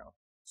off the ground.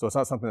 So it's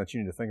not something that you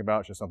need to think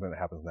about, it's just something that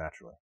happens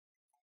naturally.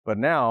 But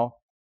now,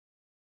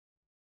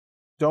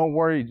 don't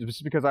worry,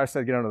 just because I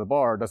said get under the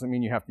bar doesn't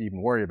mean you have to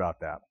even worry about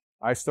that.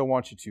 I still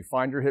want you to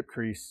find your hip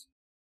crease,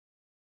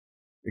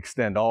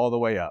 extend all the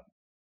way up,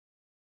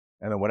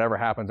 and then whatever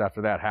happens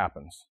after that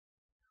happens.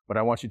 But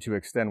I want you to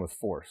extend with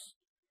force.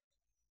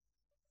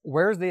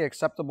 Where's the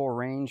acceptable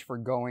range for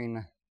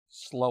going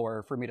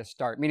slower for me to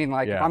start? Meaning,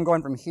 like, if I'm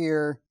going from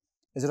here,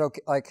 is it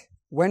okay? Like,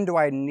 when do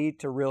I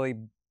need to really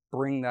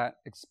bring that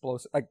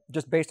explosive, like,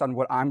 just based on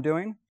what I'm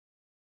doing?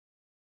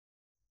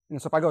 You know,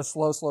 so if I go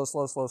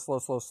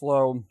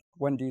slow,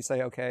 when do you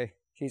say, okay,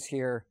 he's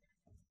here,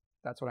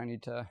 that's what I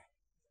need to...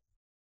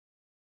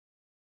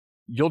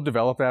 You'll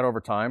develop that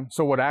over time.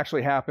 So what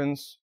actually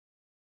happens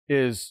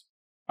is,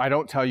 I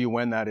don't tell you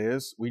when that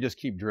is. We just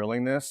keep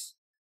drilling this,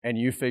 and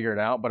you figure it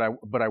out.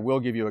 But I will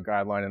give you a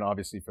guideline, and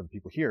obviously for the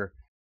people here,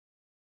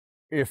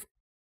 if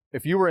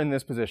you were in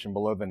this position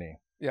below the knee,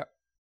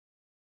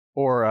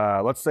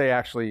 or let's say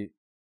actually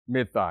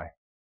mid thigh,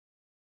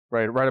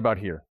 right about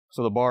here.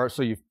 So the bar,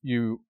 so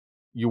you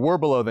were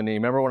below the knee.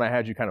 Remember when I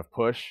had you kind of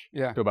push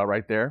to about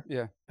right there?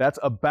 Yeah. That's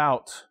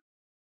about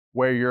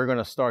where you're going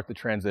to start the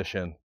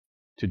transition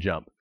to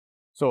jump.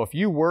 So if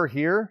you were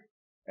here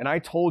and I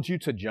told you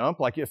to jump,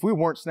 like if we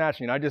weren't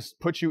snatching, I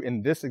just put you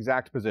in this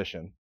exact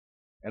position,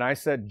 and I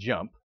said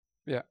jump,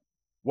 Yeah.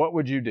 what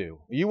would you do?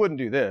 You wouldn't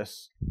do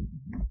this.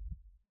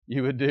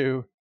 You would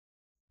do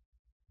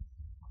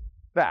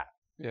that.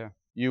 Yeah.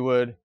 You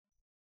would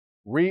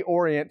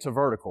reorient to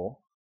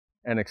vertical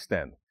and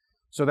extend.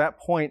 So that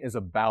point is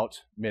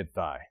about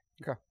mid-thigh.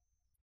 Okay.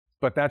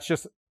 But that's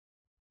just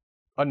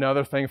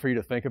another thing for you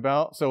to think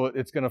about. So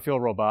it's going to feel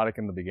robotic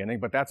in the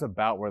beginning, but that's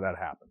about where that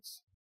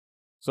happens.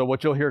 So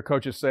what you'll hear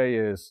coaches say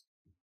is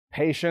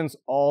patience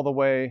all the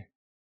way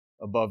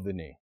above the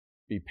knee.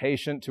 Be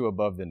patient to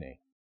above the knee.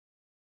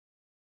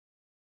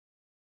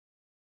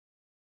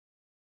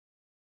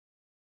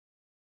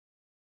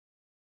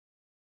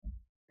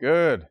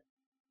 Good.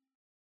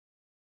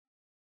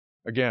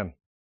 Again,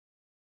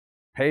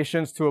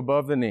 patience to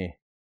above the knee.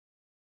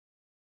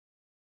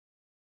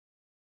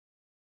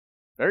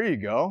 There you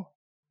go.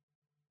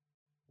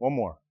 One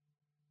more.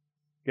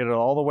 Get it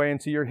all the way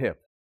into your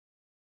hip.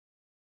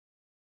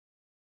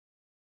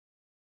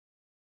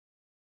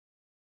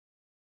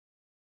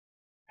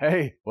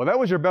 Hey, well, that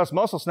was your best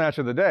muscle snatch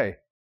of the day.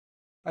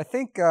 I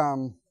think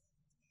for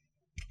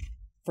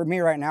me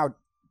right now,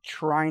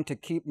 trying to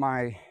keep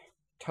my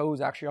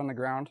toes actually on the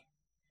ground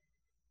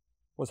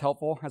was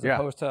helpful as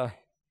opposed to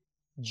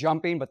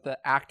jumping, but the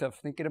act of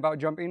thinking about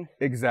jumping.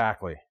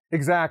 Exactly.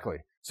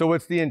 So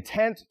it's the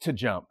intent to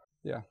jump.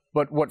 Yeah.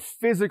 But what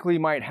physically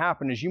might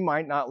happen is you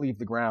might not leave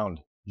the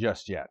ground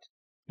just yet.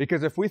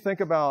 Because if we think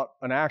about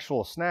an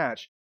actual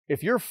snatch,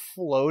 if you're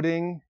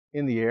floating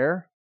in the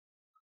air,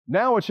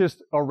 now it's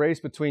just a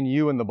race between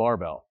you and the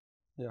barbell.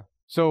 Yeah.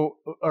 So,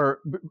 or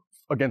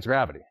against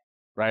gravity,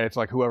 right? It's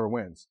like whoever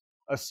wins.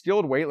 A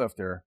skilled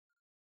weightlifter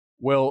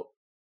will,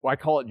 I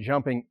call it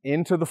jumping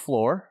into the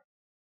floor,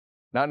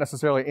 not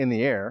necessarily in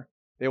the air.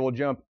 They will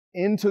jump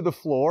into the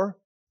floor,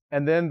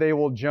 and then they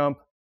will jump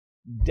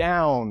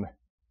down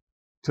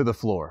to the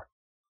floor.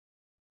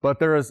 But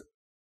there is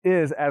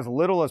as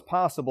little as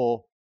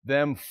possible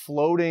them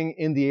floating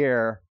in the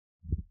air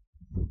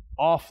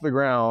off the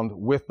ground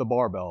with the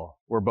barbell,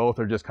 where both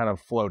are just kind of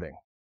floating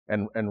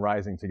and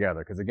rising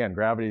together. Because again,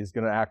 gravity is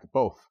going to act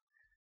both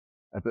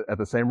at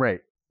the same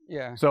rate.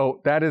 Yeah.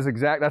 So that's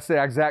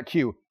the exact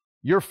cue.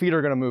 Your feet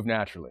are going to move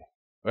naturally.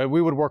 Right?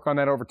 We would work on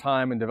that over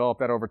time and develop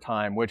that over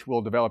time, which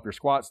will develop your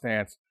squat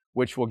stance,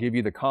 which will give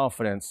you the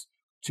confidence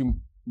to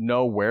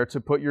know where to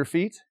put your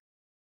feet.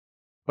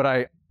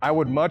 But I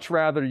would much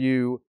rather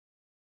you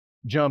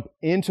jump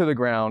into the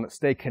ground,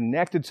 stay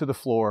connected to the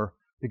floor,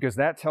 because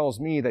that tells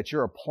me that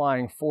you're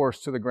applying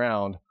force to the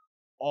ground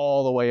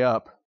all the way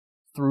up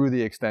through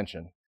the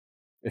extension.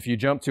 If you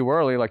jump too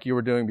early, like you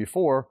were doing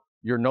before,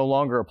 you're no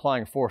longer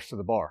applying force to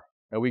the bar.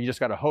 And we just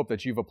got to hope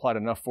that you've applied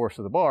enough force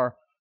to the bar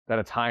that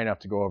it's high enough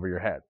to go over your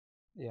head.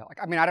 Yeah. Like,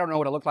 I mean, I don't know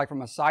what it looked like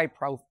from a side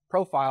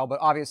profile, but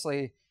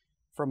obviously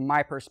from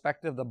my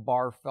perspective, the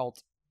bar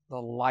felt the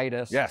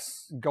lightest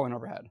going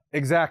overhead.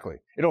 Exactly.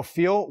 It'll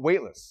feel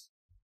weightless.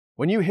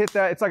 When you hit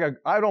that, it's like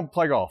I don't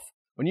play golf.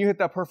 When you hit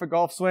that perfect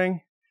golf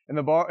swing and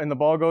the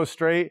ball goes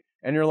straight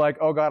and you're like,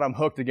 oh God, I'm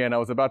hooked again. I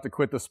was about to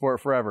quit the sport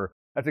forever.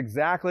 That's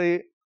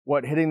exactly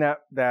what hitting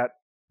that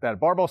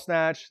barbell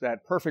snatch,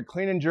 that perfect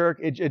clean and jerk,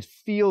 it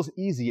feels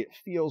easy. It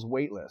feels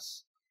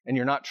weightless. And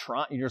you're not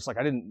trying, you're just like,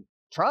 I didn't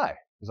try.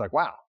 It's like,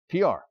 wow,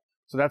 PR.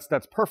 So that's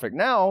perfect.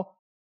 Now,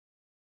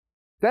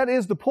 that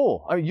is the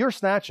pull. I mean, you're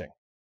snatching.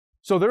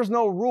 So there's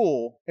no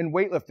rule in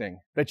weightlifting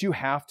that you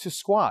have to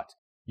squat.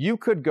 You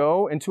could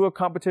go into a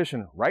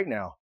competition right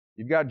now.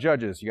 You've got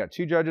judges. You got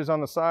 2 judges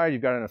on the side.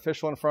 You've got an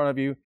official in front of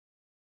you.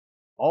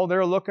 All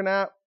they're looking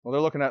at, well,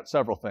 they're looking at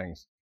several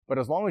things. But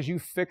as long as you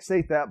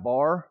fixate that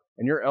bar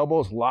and your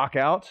elbows lock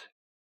out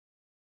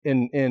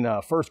in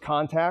first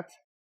contact,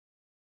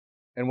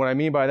 and what I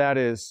mean by that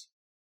is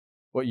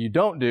what you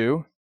don't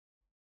do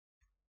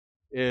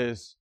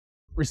is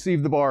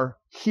receive the bar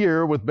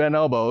here with bent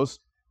elbows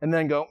and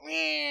then go,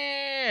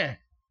 meh.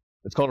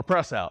 It's called a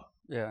press out.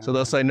 Yeah. So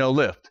they'll say no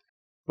lift.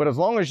 But as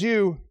long as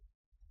you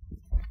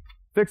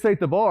fixate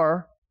the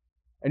bar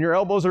and your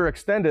elbows are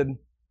extended,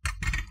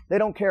 they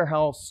don't care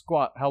how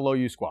low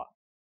you squat.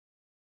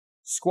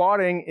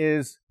 Squatting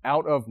is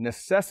out of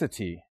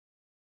necessity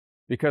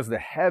because the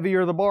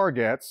heavier the bar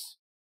gets,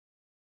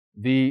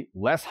 the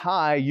less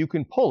high you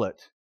can pull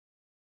it.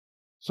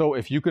 So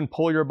if you can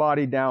pull your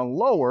body down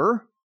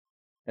lower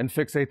and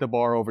fixate the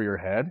bar over your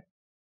head,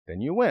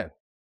 then you win.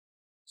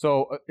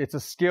 So it's a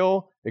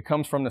skill. It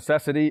comes from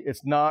necessity.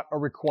 It's not a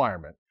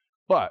requirement.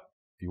 But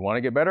if you want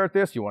to get better at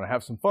this, you want to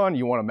have some fun,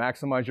 you want to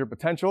maximize your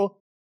potential,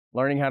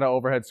 learning how to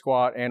overhead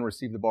squat and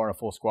receive the bar in a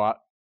full squat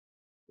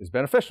is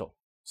beneficial.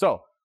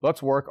 So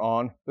let's work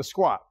on the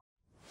squat.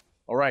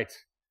 All right.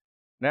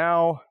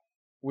 Now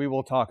we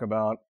will talk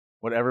about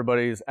what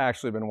everybody's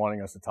actually been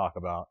wanting us to talk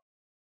about,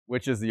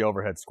 which is the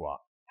overhead squat.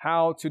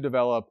 How to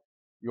develop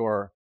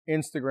your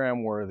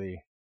Instagram-worthy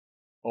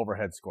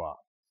overhead squat.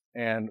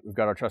 And we've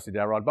got our trusty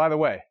dowel rod. By the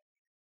way,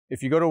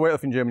 if you go to a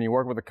weightlifting gym and you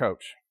work with a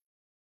coach,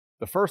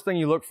 the first thing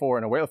you look for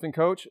in a weightlifting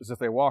coach is if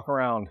they walk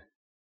around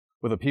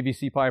with a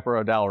PVC pipe or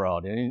a dowel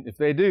rod. And if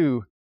they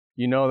do,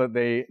 you know that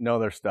they know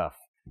their stuff.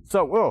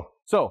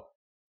 So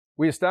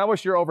we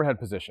established your overhead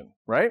position,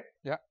 right?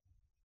 Yeah.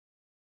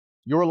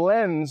 Your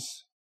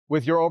lens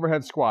with your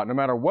overhead squat, no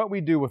matter what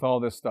we do with all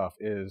this stuff,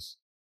 is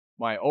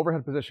my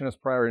overhead position is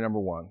priority number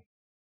one.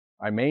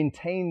 I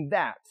maintain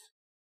that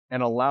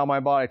and allow my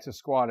body to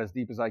squat as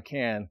deep as I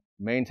can,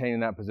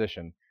 maintaining that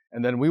position.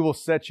 And then we will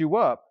set you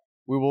up.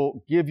 We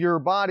will give your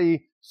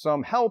body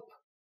some help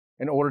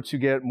in order to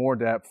get more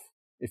depth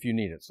if you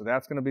need it. So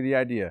that's going to be the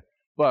idea.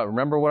 But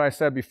remember what I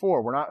said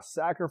before, we're not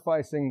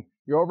sacrificing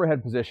your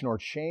overhead position or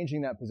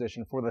changing that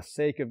position for the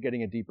sake of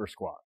getting a deeper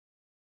squat.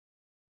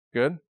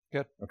 Good?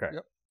 Good. Okay.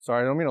 Yep.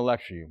 Sorry, I don't mean to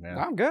lecture you, man.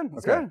 No, I'm good.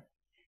 That's Okay. good.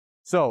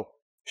 So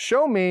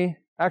show me,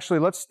 actually,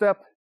 let's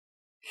step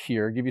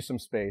here, give you some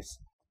space.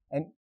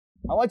 And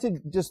I like to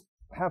just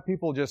have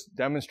people just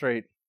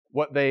demonstrate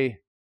what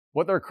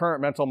their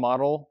current mental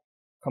model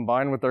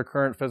combined with their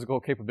current physical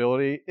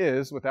capability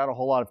is without a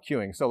whole lot of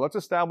cueing. So let's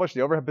establish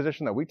the overhead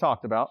position that we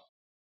talked about.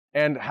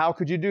 And how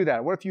could you do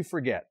that? What if you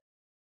forget,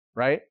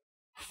 right?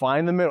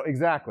 Find the middle.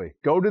 Exactly.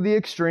 Go to the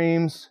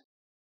extremes,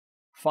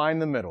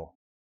 find the middle.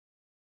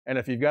 And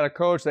if you've got a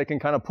coach, they can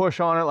kind of push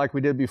on it like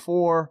we did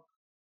before.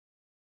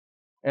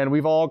 And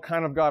we've all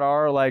kind of got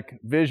our like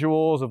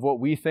visuals of what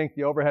we think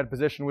the overhead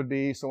position would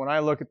be. So when I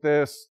look at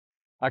this,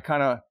 I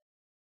kind of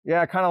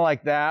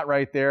like that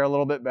right there a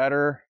little bit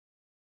better.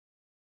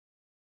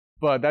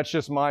 But that's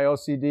just my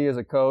OCD as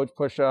a coach.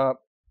 Push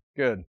up.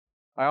 Good.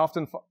 I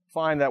often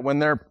find that when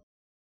they're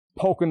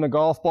poking the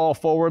golf ball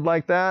forward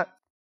like that,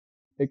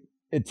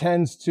 it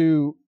tends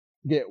to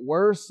get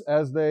worse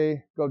as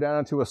they go down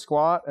into a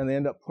squat and they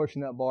end up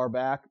pushing that bar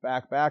back,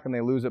 and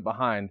they lose it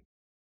behind.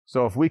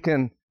 So if we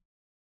can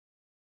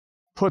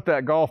put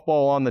that golf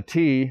ball on the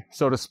tee,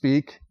 so to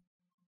speak,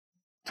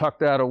 tuck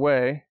that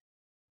away,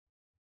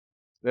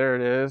 there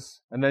it is,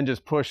 and then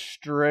just push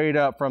straight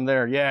up from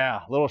there.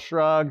 Yeah, little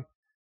shrug.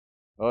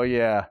 Oh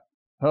yeah,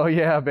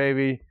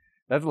 baby.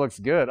 That looks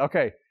good.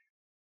 Okay,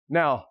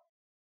 now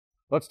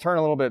let's turn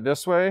a little bit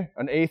this way,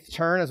 an eighth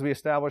turn as we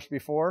established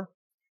before,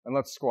 and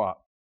let's squat.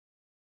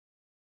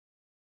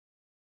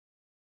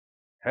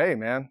 Hey,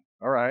 man.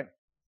 All right.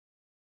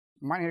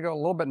 Might need to go a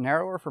little bit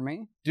narrower for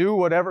me. Do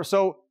whatever.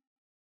 So,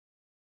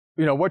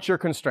 what's your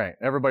constraint?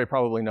 Everybody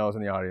probably knows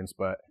in the audience,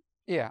 but.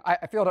 Yeah,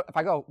 I feel it, if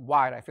I go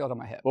wide, I feel it on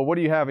my hip. Well, what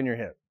do you have in your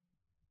hip?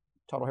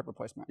 Total hip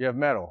replacement. You have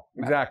metal.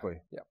 Exactly.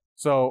 Yep.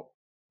 So,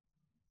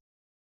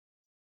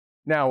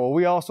 now, will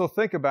we also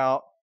think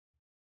about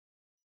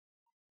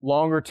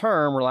longer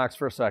term, relax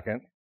for a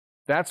second.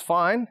 That's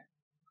fine.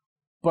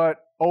 But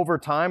over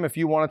time, if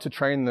you wanted to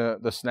train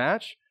the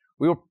snatch,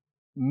 what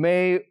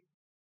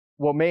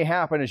may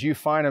happen is you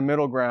find a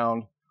middle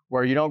ground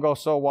where you don't go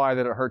so wide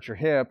that it hurts your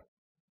hip,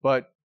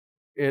 but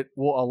it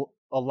will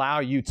allow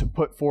you to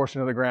put force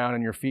into the ground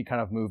and your feet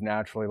kind of move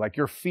naturally. Like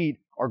your feet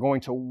are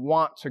going to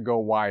want to go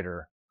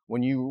wider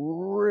when you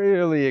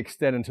really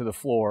extend into the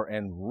floor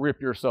and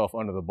rip yourself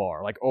under the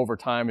bar, like over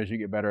time as you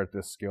get better at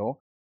this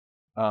skill.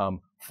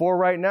 For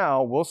right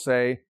now, we'll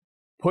say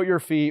put your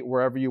feet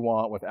wherever you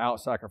want without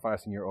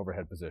sacrificing your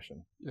overhead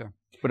position. Yeah.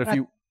 But if I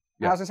was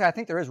Yeah. going to say, I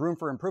think there is room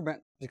for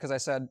improvement because I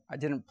said I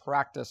didn't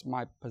practice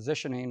my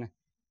positioning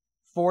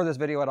for this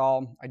video at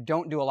all. I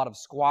don't do a lot of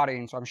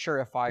squatting, so I'm sure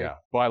if I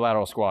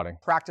bilateral squatting.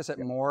 practice it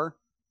more,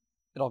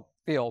 it'll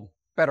feel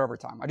better over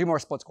time. I do more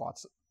split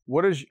squats.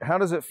 How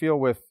does it feel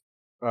with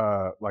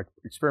like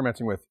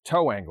experimenting with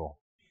toe angle?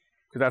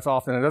 Because that's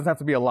often, it doesn't have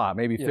to be a lot,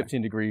 maybe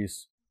 15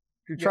 degrees.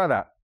 You try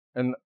that.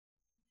 And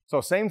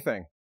so same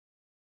thing.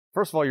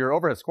 First of all, your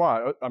overhead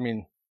squat, I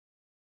mean,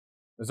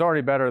 is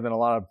already better than a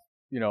lot of,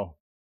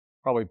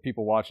 probably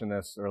people watching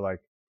this or like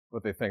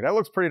what they think. That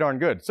looks pretty darn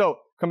good. So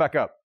come back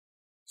up.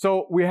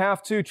 So we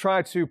have to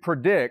try to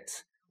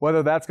predict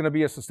whether that's going to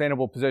be a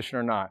sustainable position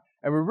or not.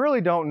 And we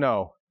really don't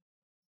know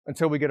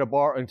until we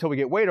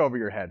get weight over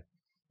your head.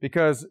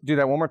 Because, do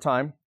that one more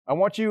time. I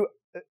want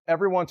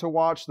everyone to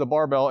watch the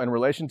barbell in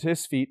relation to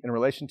his feet, in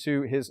relation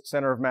to his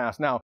center of mass.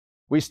 Now,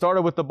 we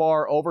started with the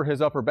bar over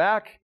his upper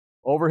back,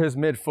 over his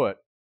midfoot.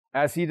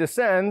 As he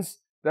descends,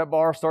 that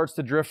bar starts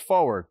to drift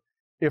forward.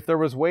 If there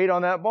was weight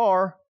on that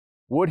bar,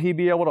 would he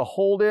be able to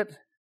hold it?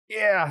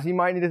 Yeah, he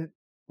might need to,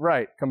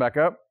 right, come back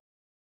up.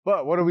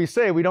 But what do we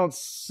say? We don't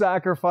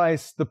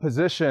sacrifice the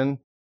position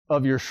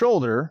of your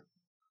shoulder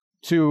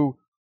to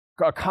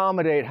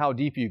accommodate how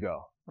deep you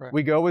go. Right.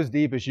 We go as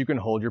deep as you can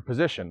hold your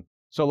position.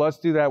 So let's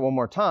do that one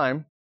more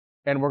time.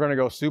 And we're going to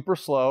go super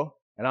slow.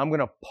 And I'm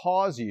going to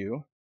pause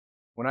you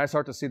when I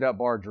start to see that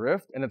bar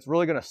drift. And it's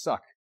really going to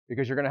suck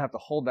because you're going to have to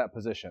hold that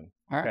position.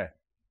 All right. Okay.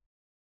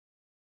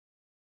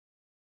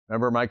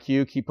 Remember my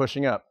cue, keep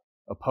pushing up.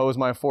 Oppose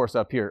my force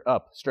up here,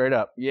 up, straight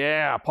up.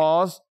 Yeah,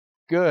 pause.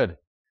 Good.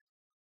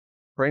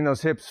 Bring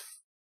those hips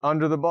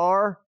under the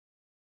bar,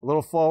 a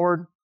little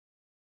forward.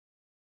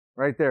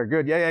 Right there,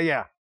 good,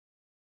 yeah.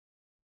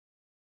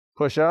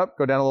 Push up,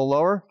 go down a little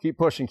lower. Keep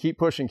pushing, keep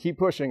pushing, keep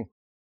pushing.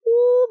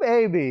 Woo,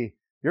 baby.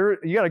 You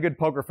got a good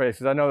poker face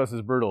because I know this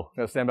is brutal.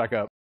 Gotta stand back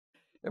up.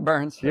 It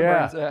burns.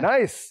 Yeah,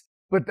 nice.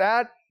 But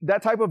that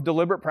type of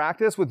deliberate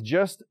practice with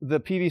just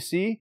the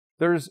PVC,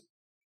 there's,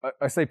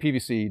 I say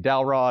PVC,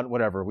 dowel rod,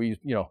 whatever.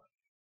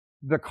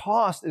 The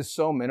cost is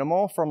so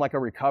minimal from like a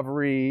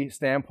recovery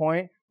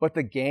standpoint, but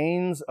the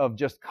gains of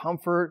just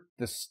comfort,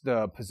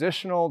 the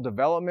positional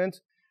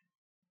development,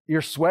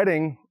 you're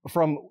sweating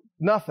from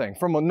nothing,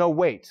 from no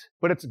weight,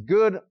 but it's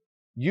good,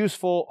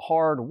 useful,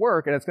 hard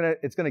work, and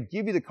it's gonna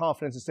give you the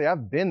confidence to say,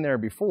 I've been there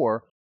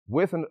before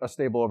with a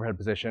stable overhead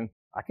position.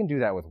 I can do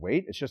that with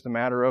weight. It's just a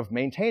matter of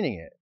maintaining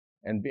it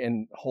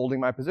and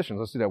holding my positions.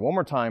 Let's do that one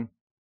more time.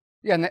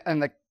 Yeah,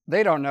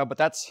 they don't know, but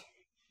that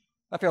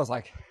feels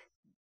like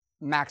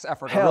max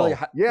effort. Hell, really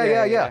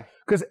yeah.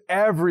 Because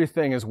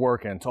everything is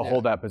working to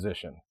hold that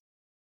position.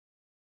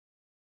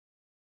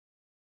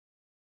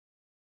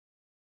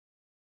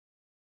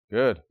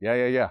 Good.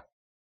 Yeah.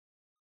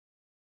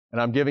 And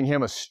I'm giving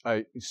him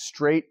a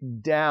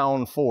straight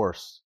down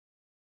force.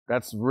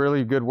 That's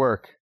really good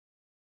work.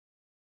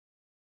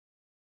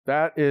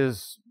 That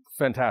is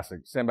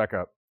fantastic. Stand back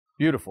up.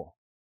 Beautiful.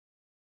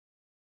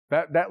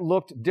 That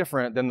looked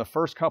different than the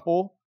first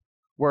couple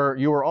where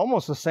you were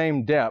almost the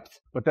same depth,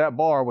 but that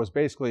bar was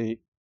basically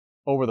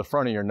over the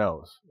front of your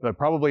nose. But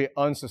probably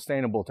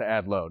unsustainable to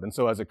add load. And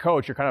so as a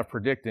coach, you're kind of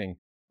predicting,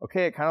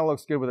 okay, it kind of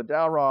looks good with a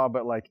dowel rod,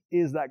 but like,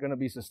 is that going to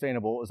be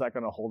sustainable? Is that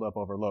going to hold up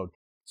over load?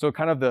 So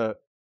kind of the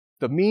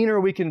meaner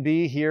we can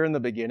be here in the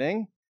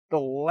beginning, the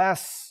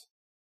less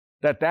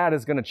that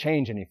is going to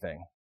change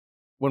anything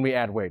when we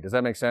add weight. Does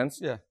that make sense?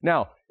 Yeah.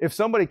 Now, if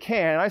somebody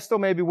can, I still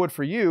maybe would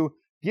for you,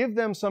 give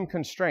them some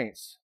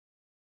constraints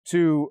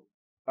to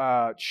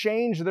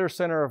change their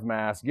center of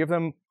mass, give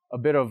them a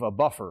bit of a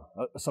buffer,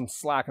 some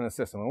slack in the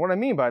system. And what I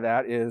mean by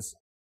that is,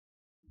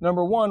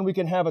 number one, we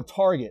can have a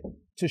target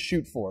to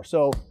shoot for.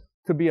 So it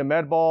could be a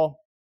med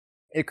ball,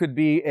 it could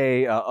be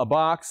a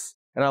box,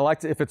 and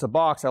if it's a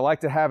box, I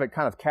like to have it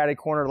kind of catty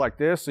cornered like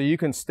this, so you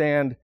can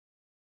stand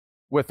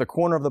with the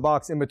corner of the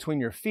box in between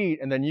your feet,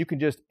 and then you can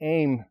just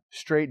aim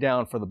straight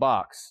down for the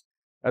box.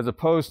 As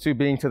opposed to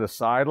being to the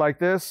side like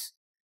this,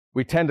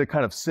 we tend to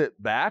kind of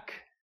sit back,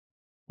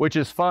 which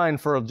is fine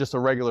for just a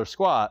regular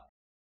squat,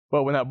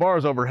 but when that bar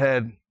is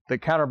overhead, the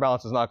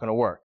counterbalance is not going to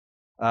work.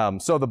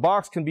 So the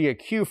box can be a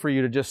cue for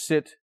you to just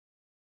sit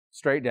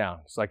straight down.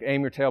 It's like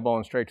aim your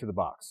tailbone straight to the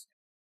box.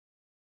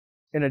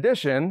 In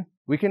addition,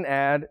 we can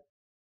add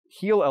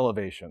heel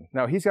elevation.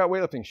 Now, he's got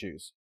weightlifting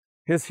shoes.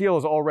 His heel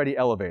is already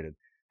elevated.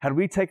 Had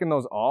we taken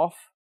those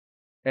off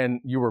and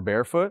you were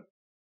barefoot,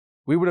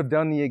 we would have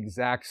done the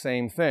exact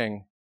same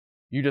thing.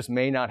 You just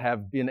may not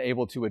have been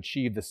able to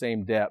achieve the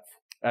same depth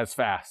as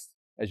fast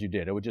as you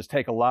did. It would just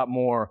take a lot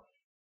more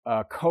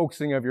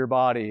coaxing of your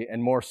body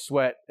and more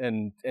sweat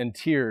and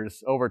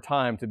tears over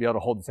time to be able to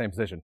hold the same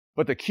position.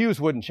 But the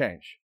cues wouldn't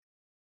change.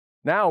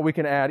 Now we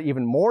can add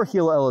even more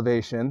heel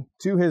elevation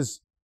to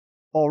his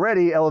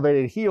already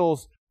elevated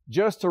heels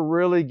just to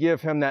really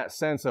give him that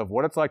sense of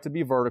what it's like to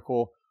be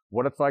vertical,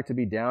 what it's like to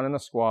be down in a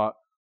squat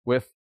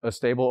with a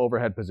stable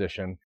overhead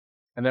position.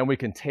 And then we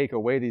can take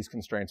away these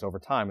constraints over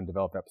time and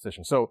develop that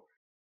position. So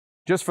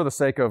just for the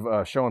sake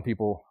of showing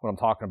people what I'm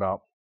talking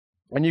about,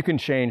 and you can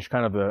change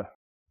kind of the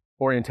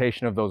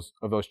orientation of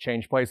those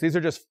change plates. These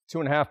are just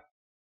 2.5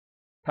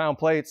 pound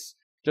plates,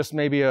 just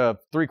maybe a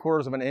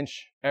 3/4 of an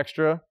inch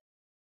extra.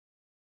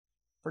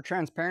 For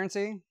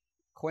transparency,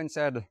 Quinn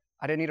said,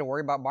 I didn't need to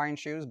worry about buying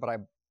shoes, but I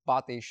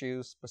bought these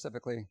shoes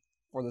specifically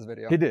for this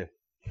video. He did.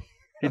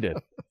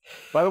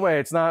 By the way,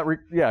 it's not,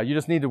 you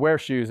just need to wear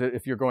shoes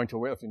if you're going to a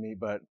weightlifting meet,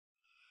 but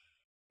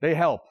they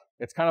help.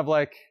 It's kind of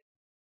like,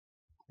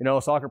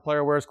 a soccer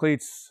player wears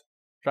cleats,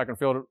 track and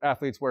field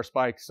athletes wear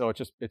spikes, so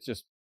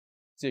it's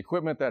the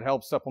equipment that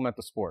helps supplement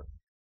the sport.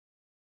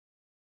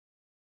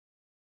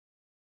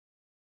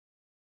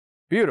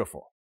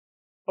 Beautiful.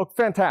 Oh,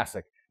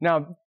 fantastic.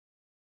 Now,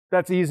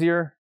 that's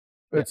easier.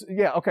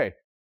 Okay.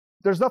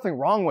 There's nothing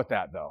wrong with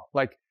that though.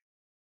 Like,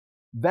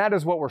 that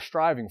is what we're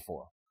striving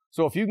for.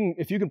 So if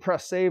you can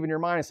press save in your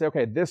mind and say,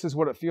 okay, this is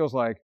what it feels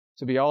like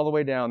to be all the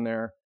way down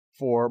there,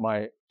 for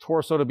my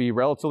torso to be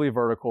relatively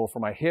vertical, for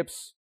my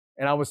hips,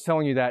 and I was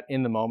telling you that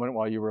in the moment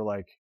while you were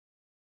like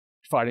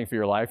fighting for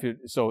your life.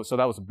 So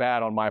that was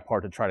bad on my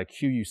part to try to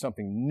cue you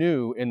something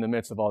new in the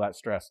midst of all that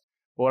stress.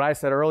 But what I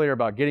said earlier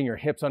about getting your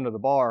hips under the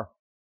bar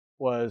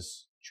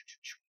was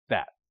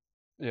that.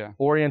 Yeah.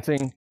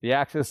 Orienting the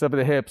axis of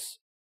the hips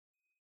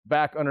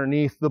back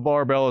underneath the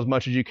barbell as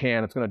much as you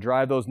can. It's going to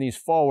drive those knees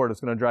forward. It's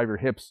going to drive your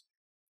hips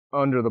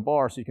under the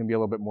bar so you can be a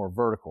little bit more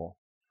vertical,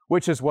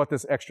 which is what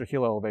this extra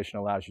heel elevation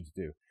allows you to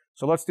do.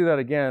 So let's do that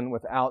again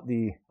without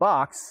the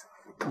box.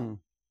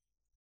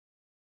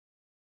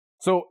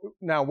 So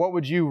now what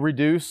would you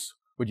reduce?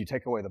 Would you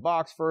take away the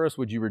box first?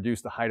 Would you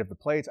reduce the height of the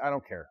plates? I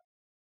don't care.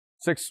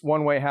 6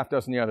 one way, half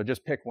dozen the other.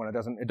 Just pick one.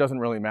 It doesn't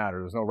really matter.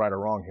 There's no right or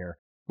wrong here.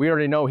 We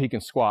already know he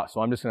can squat,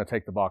 so I'm just going to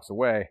take the box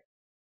away.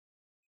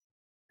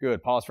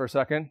 Good. Pause for a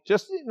second.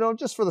 Just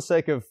for the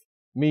sake of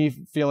me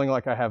feeling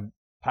like I have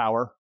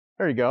power.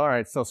 There you go. All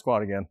right, still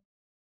squat again.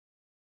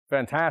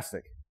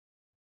 Fantastic.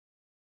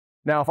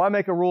 Now, if I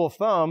make a rule of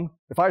thumb,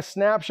 if I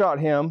snapshot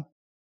him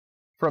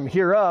from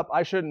here up,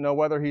 I shouldn't know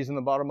whether he's in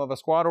the bottom of a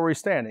squat or he's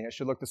standing. It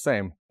should look the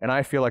same. And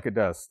I feel like it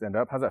does. Stand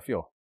up. How's that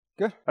feel?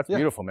 Good. That's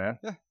beautiful, man.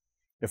 Yeah.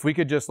 If we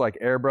could just like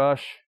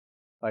airbrush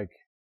like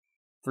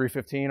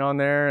 315 on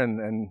there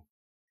and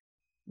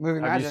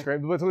moving magic.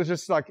 But it was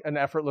just like an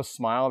effortless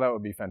smile, that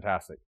would be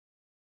fantastic.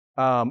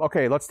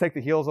 Okay, let's take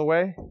the heels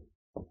away.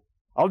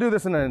 I'll do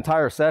this in an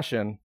entire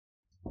session.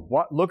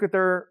 Look at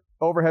their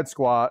overhead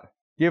squat,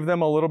 give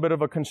them a little bit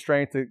of a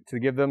constraint to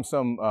give them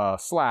some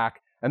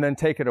slack, and then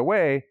take it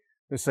away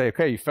and say,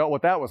 okay, you felt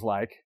what that was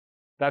like.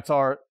 That's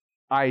our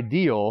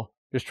ideal.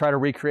 Just try to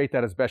recreate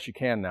that as best you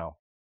can now.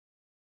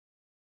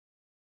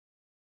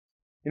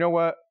 You know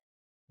what?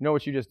 You know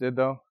what you just did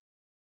though?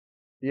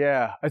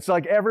 Yeah, it's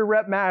like every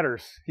rep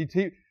matters. He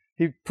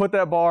put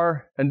that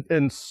bar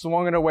and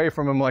swung it away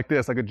from him like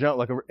this, like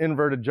an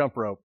inverted jump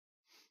rope.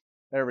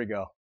 There we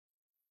go.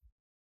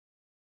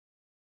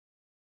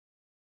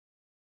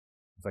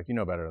 It's like, you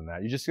know better than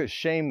that. You just gotta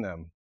shame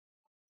them.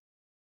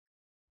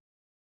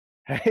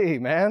 Hey,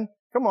 man,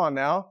 come on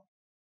now.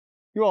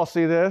 You all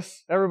see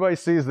this. Everybody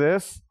sees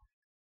this.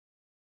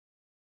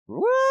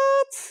 What?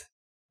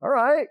 All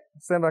right,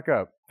 stand back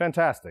up.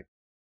 Fantastic.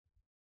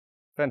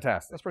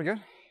 Fantastic. That's pretty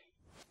good.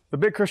 The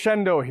big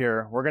crescendo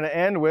here. We're going to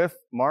end with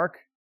Marc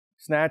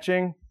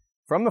snatching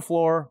from the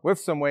floor with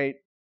some weight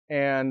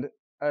and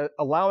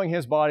allowing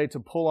his body to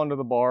pull under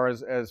the bar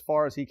as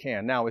far as he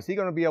can. Now, is he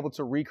going to be able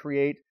to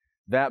recreate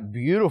that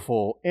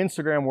beautiful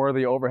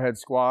Instagram-worthy overhead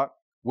squat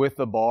with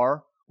the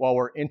bar while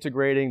we're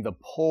integrating the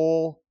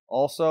pull,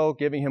 also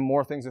giving him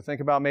more things to think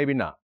about? Maybe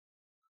not.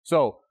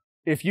 So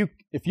if you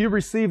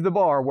receive the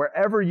bar,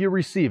 wherever you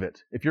receive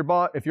it, if your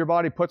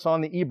body puts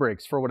on the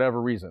e-brakes for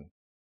whatever reason,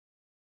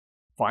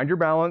 find your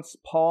balance,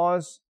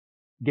 pause,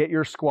 get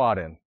your squat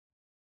in.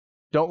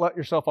 Don't let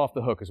yourself off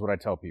the hook is what I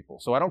tell people.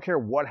 So I don't care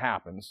what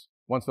happens.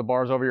 Once the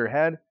bar's over your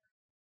head,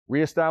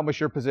 reestablish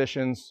your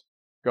positions,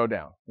 go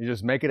down. You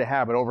just make it a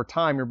habit. Over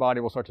time, your body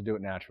will start to do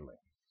it naturally.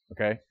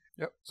 Okay?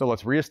 Yep. So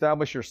let's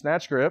reestablish your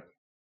snatch grip.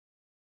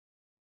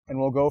 And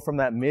we'll go from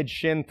that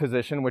mid-shin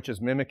position, which is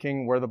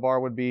mimicking where the bar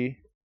would be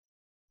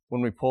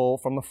when we pull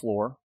from the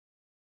floor.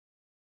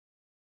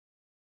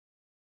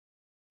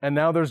 And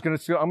now I'm going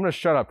to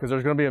shut up because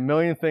there's going to be a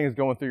million things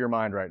going through your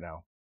mind right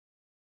now.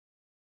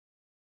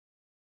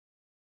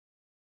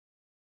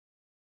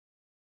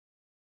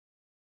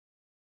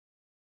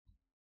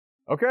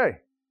 Okay.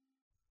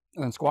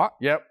 And then squat?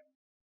 Yep.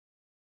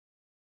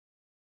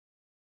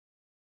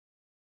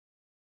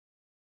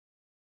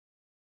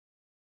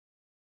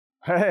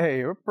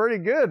 Hey, we're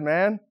pretty good,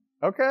 man.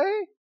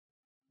 Okay.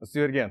 Let's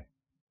do it again.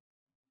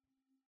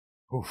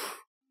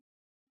 Oof.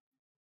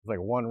 It's like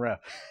one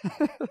rep.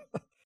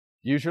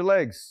 Use your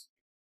legs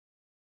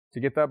to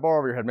get that bar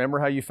over your head. Remember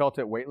how you felt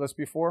it weightless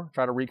before?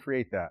 Try to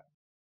recreate that.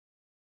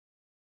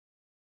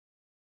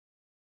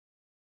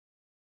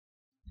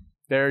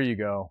 There you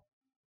go.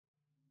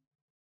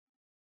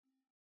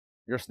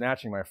 You're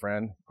snatching, my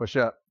friend. Push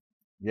up.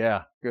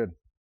 Yeah, good.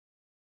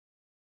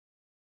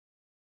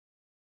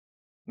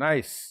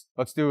 Nice.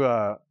 Let's do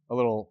a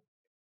little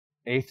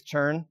eighth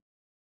turn.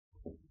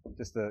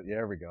 Yeah,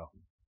 there we go.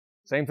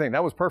 Same thing.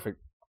 That was perfect.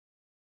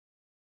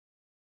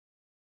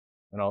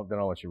 And then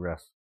I'll let you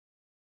rest.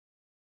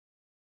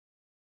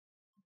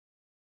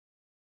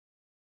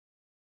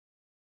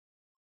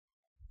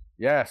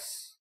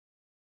 Yes.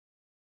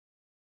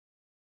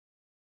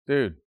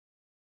 Dude,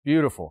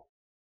 beautiful.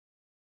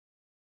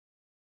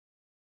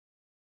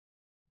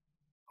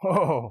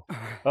 Oh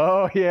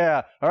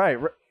yeah. All right,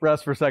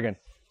 rest for a second.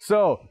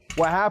 So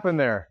what happened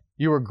there?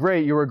 You were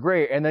great,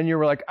 and then you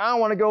were like, I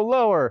want to go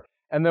lower.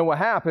 And then what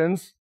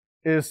happens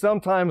is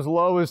sometimes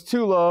low is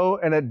too low,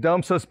 and it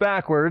dumps us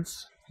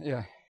backwards.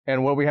 Yeah.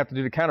 And what we have to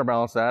do to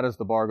counterbalance that is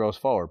the bar goes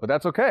forward. But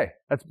that's okay.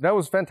 That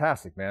was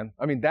fantastic, man.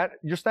 I mean,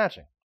 you're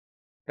snatching.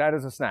 That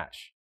is a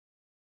snatch.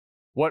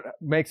 What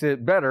makes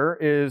it better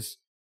is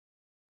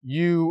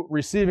you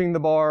receiving the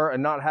bar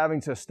and not having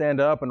to stand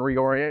up and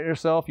reorient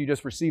yourself. You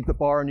just receive the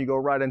bar and you go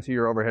right into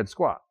your overhead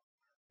squat.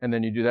 And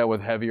then you do that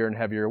with heavier and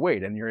heavier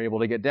weight, and you're able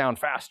to get down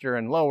faster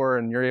and lower,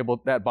 and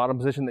that bottom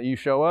position that you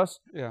show us,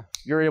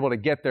 you're able to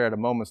get there at a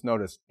moment's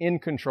notice, in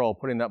control,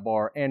 putting that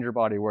bar and your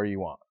body where you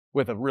want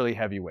with a really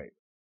heavy weight.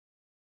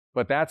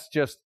 But that's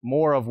just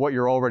more of what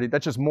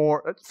that's just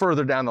more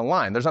further down the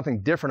line. There's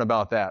nothing different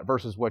about that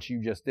versus what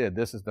you just did.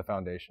 This is the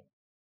foundation.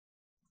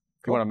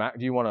 Cool.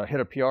 Do you want to hit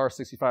a PR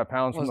 65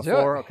 pounds from the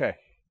floor? Okay.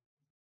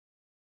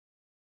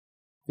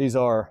 These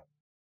are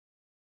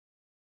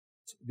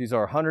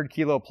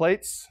 100-kilo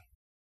plates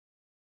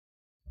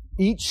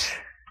each.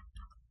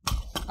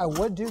 I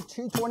would do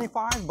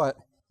 225, but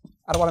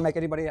I don't want to make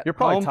anybody at You're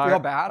probably home tired. feel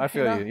bad. I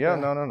feel you. Yeah,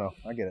 no.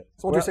 I get it.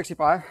 So we'll do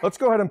 65. Let's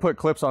go ahead and put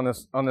clips on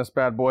this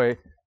bad boy.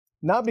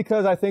 Not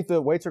because I think the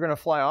weights are going to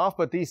fly off,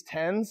 but these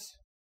 10s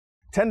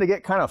tend to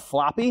get kind of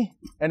floppy,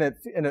 and it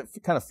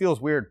kind of feels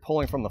weird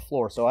pulling from the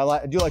floor. So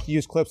I do like to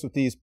use clips with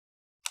these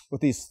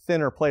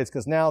thinner plates,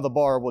 because now the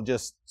bar will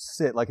just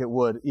sit like it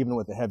would even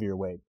with the heavier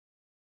weight.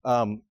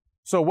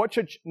 So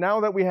now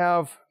that we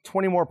have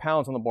 20 more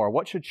pounds on the bar,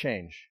 what should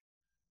change?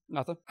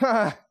 Nothing.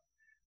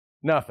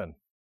 Nothing.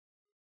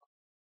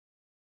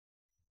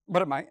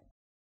 But it might.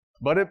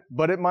 But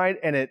it might,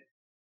 and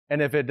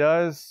if it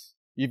does,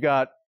 you've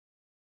got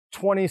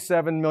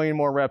 27 million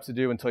more reps to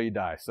do until you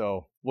die.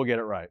 So we'll get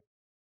it right.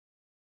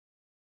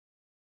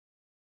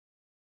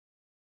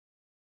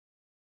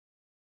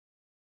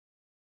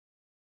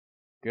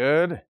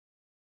 Good.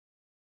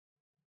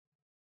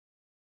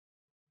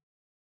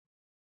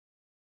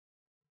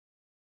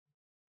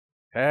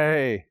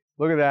 Hey,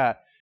 look at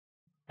that.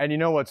 And you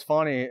know what's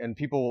funny, and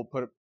people will go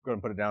ahead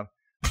and put it down.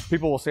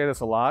 People will say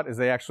this a lot, is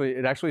it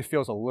actually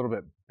feels a little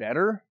bit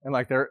better, and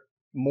like they're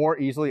more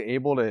easily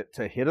able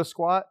to hit a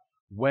squat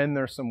when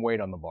there's some weight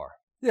on the bar.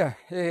 Yeah.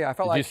 I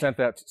felt like. Did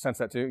you sense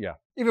that too? Yeah.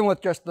 Even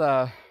with just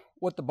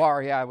with the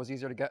bar, yeah, it was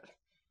easier to get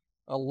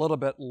a little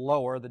bit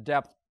lower the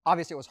depth.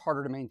 Obviously, it was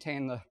harder to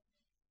maintain the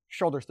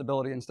shoulder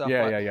stability and stuff.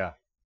 Yeah.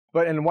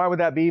 But and why would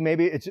that be?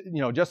 Maybe it's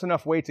just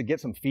enough weight to get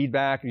some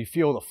feedback. You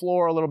feel the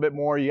floor a little bit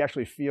more. You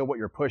actually feel what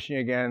you're pushing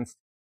against.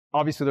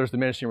 Obviously, there's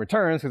diminishing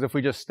returns because if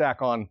we just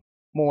stack on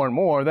more and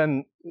more,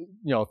 then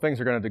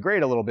things are going to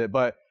degrade a little bit.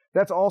 But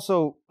that's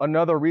also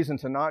another reason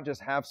to not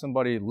just have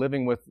somebody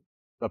living with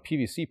a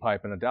PVC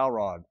pipe and a dowel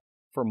rod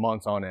for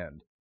months on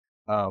end.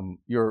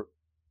 You're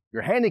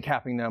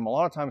handicapping them a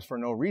lot of times for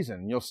no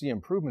reason. You'll see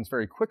improvements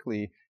very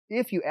quickly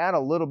if you add a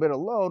little bit of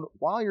load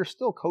while you're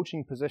still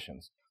coaching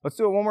positions. Let's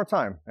do it one more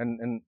time,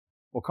 and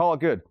we'll call it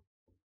good.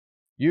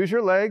 Use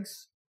your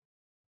legs.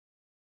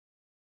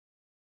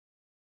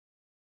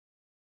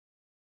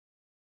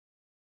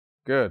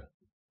 Good.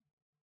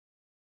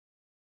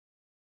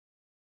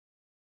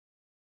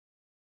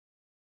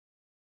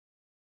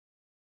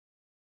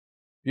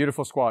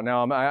 Beautiful squat.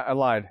 Now I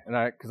lied,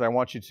 and because I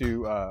want you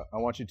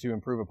to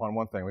improve upon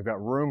one thing. We've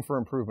got room for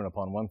improvement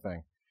upon one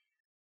thing.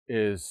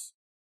 Is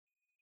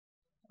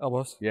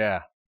elbows.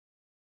 Yeah.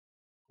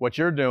 What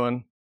you're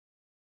doing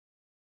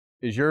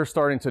is you're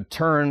starting to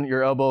turn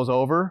your elbows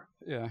over.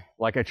 Yeah.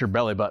 Like at your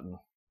belly button.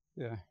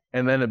 Yeah.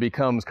 And then it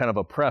becomes kind of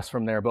a press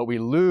from there, but we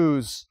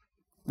lose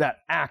that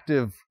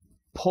active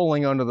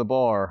pulling under the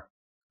bar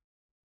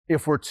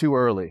if we're too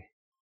early.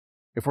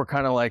 If we're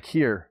kind of like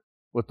here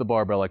with the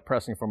barbell, like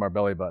pressing from our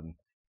belly button.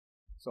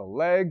 So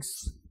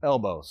legs,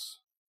 elbows.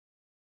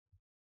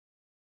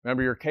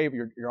 Remember your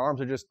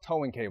arms are just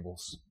towing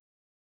cables.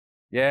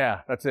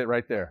 Yeah, that's it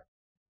right there.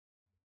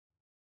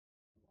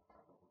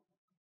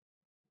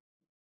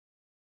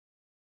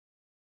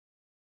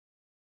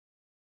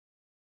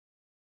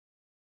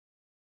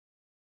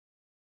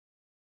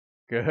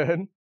 Good.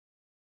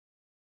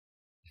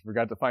 You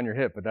forgot to find your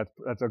hip, but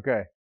that's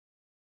okay.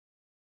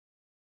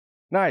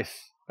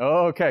 Nice.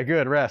 Okay,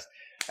 good. Rest.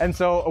 And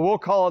so we'll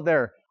call it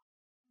there.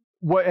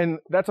 And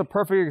that's a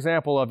perfect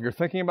example of you're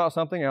thinking about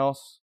something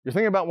else. You're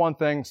thinking about one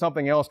thing,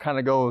 something else kind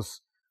of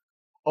goes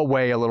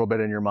away a little bit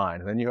in your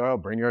mind. And then you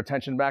bring your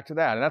attention back to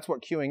that. And that's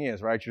what cueing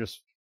is, right?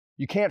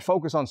 You can't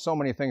focus on so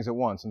many things at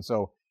once. And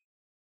so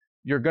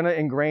you're going to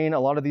ingrain a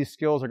lot of these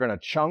skills are going to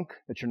chunk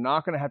that you're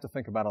not going to have to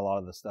think about a lot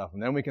of this stuff.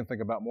 And then we can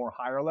think about more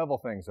higher level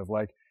things of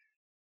like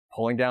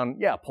pulling down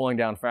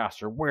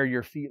faster, where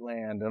your feet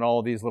land, and all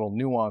of these little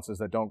nuances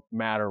that don't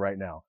matter right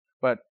now.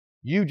 But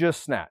you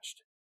just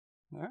snatched.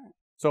 All right.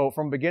 So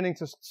from beginning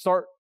to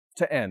start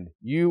to end,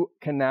 you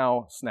can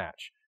now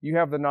snatch. You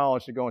have the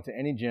knowledge to go into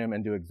any gym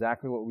and do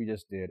exactly what we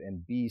just did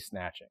and be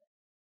snatching.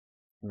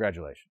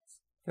 Congratulations.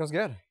 Feels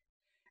good.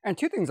 And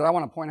two things that I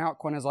want to point out,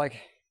 Quinn, is like,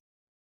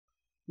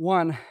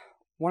 one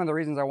of the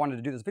reasons I wanted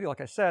to do this video,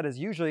 like I said, is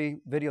usually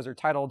videos are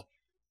titled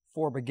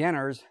for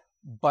beginners,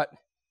 but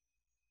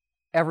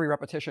every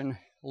repetition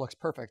looks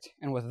perfect.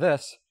 And with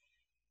this,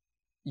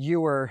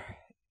 you were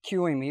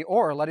cueing me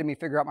or letting me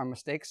figure out my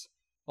mistakes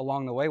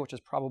along the way, which is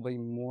probably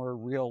more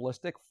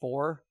realistic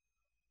for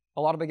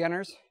a lot of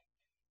beginners.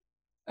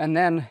 And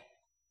then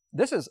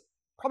this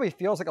probably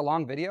feels like a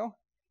long video.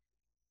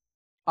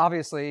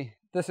 Obviously,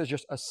 this is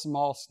just a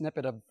small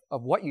snippet of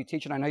what you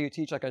teach. And I know you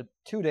teach like a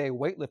 2-day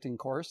weightlifting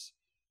course.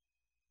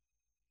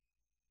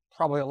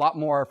 Probably a lot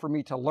more for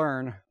me to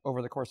learn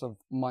over the course of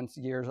months,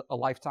 years, a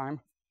lifetime.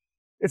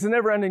 It's a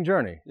never-ending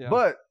journey. Yeah.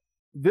 But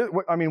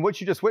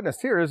what you just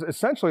witnessed here is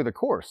essentially the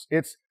course.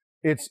 It's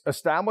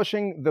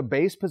establishing the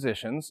base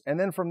positions, and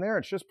then from there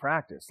it's just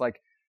practice. Like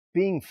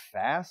being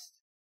fast,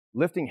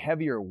 lifting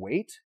heavier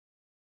weight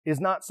is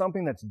not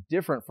something that's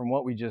different from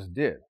what we just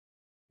did.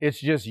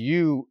 It's just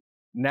you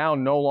now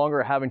no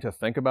longer having to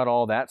think about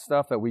all that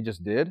stuff that we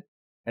just did,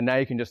 and now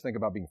you can just think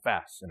about being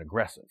fast and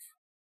aggressive.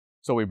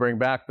 So we bring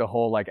back the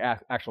whole like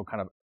actual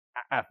kind of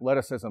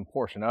athleticism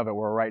portion of it,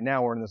 where right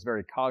now we're in this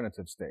very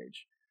cognitive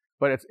stage.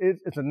 But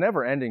it's a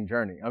never-ending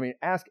journey. I mean,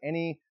 ask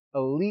any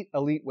elite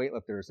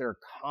weightlifters. They're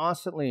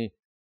constantly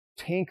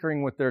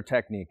tinkering with their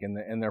technique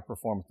and their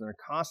performance. They're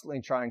constantly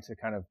trying to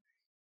kind of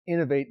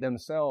innovate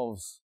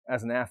themselves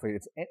as an athlete.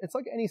 It's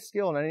like any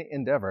skill in any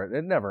endeavor.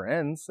 It never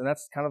ends, and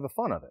that's kind of the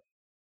fun of it.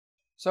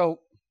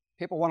 So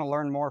people want to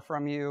learn more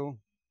from you,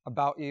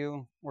 about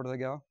you. Where do they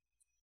go?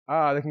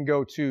 They can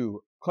go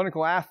to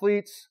Clinical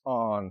Athletes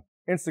on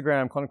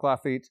Instagram,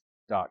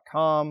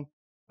 clinicalathlete.com,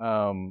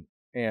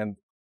 and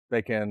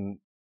they can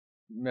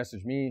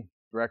message me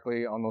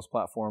directly on those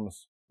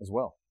platforms as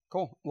well.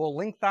 Cool. We'll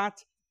link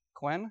that.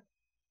 Quinn,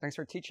 thanks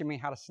for teaching me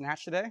how to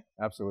snatch today.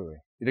 Absolutely.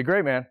 You did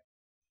great, man.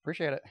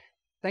 Appreciate it.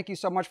 Thank you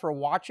so much for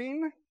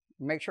watching.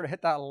 Make sure to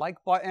hit that like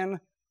button,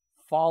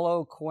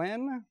 follow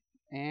Quinn,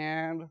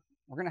 and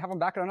we're going to have him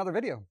back in another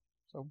video.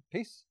 So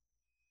peace.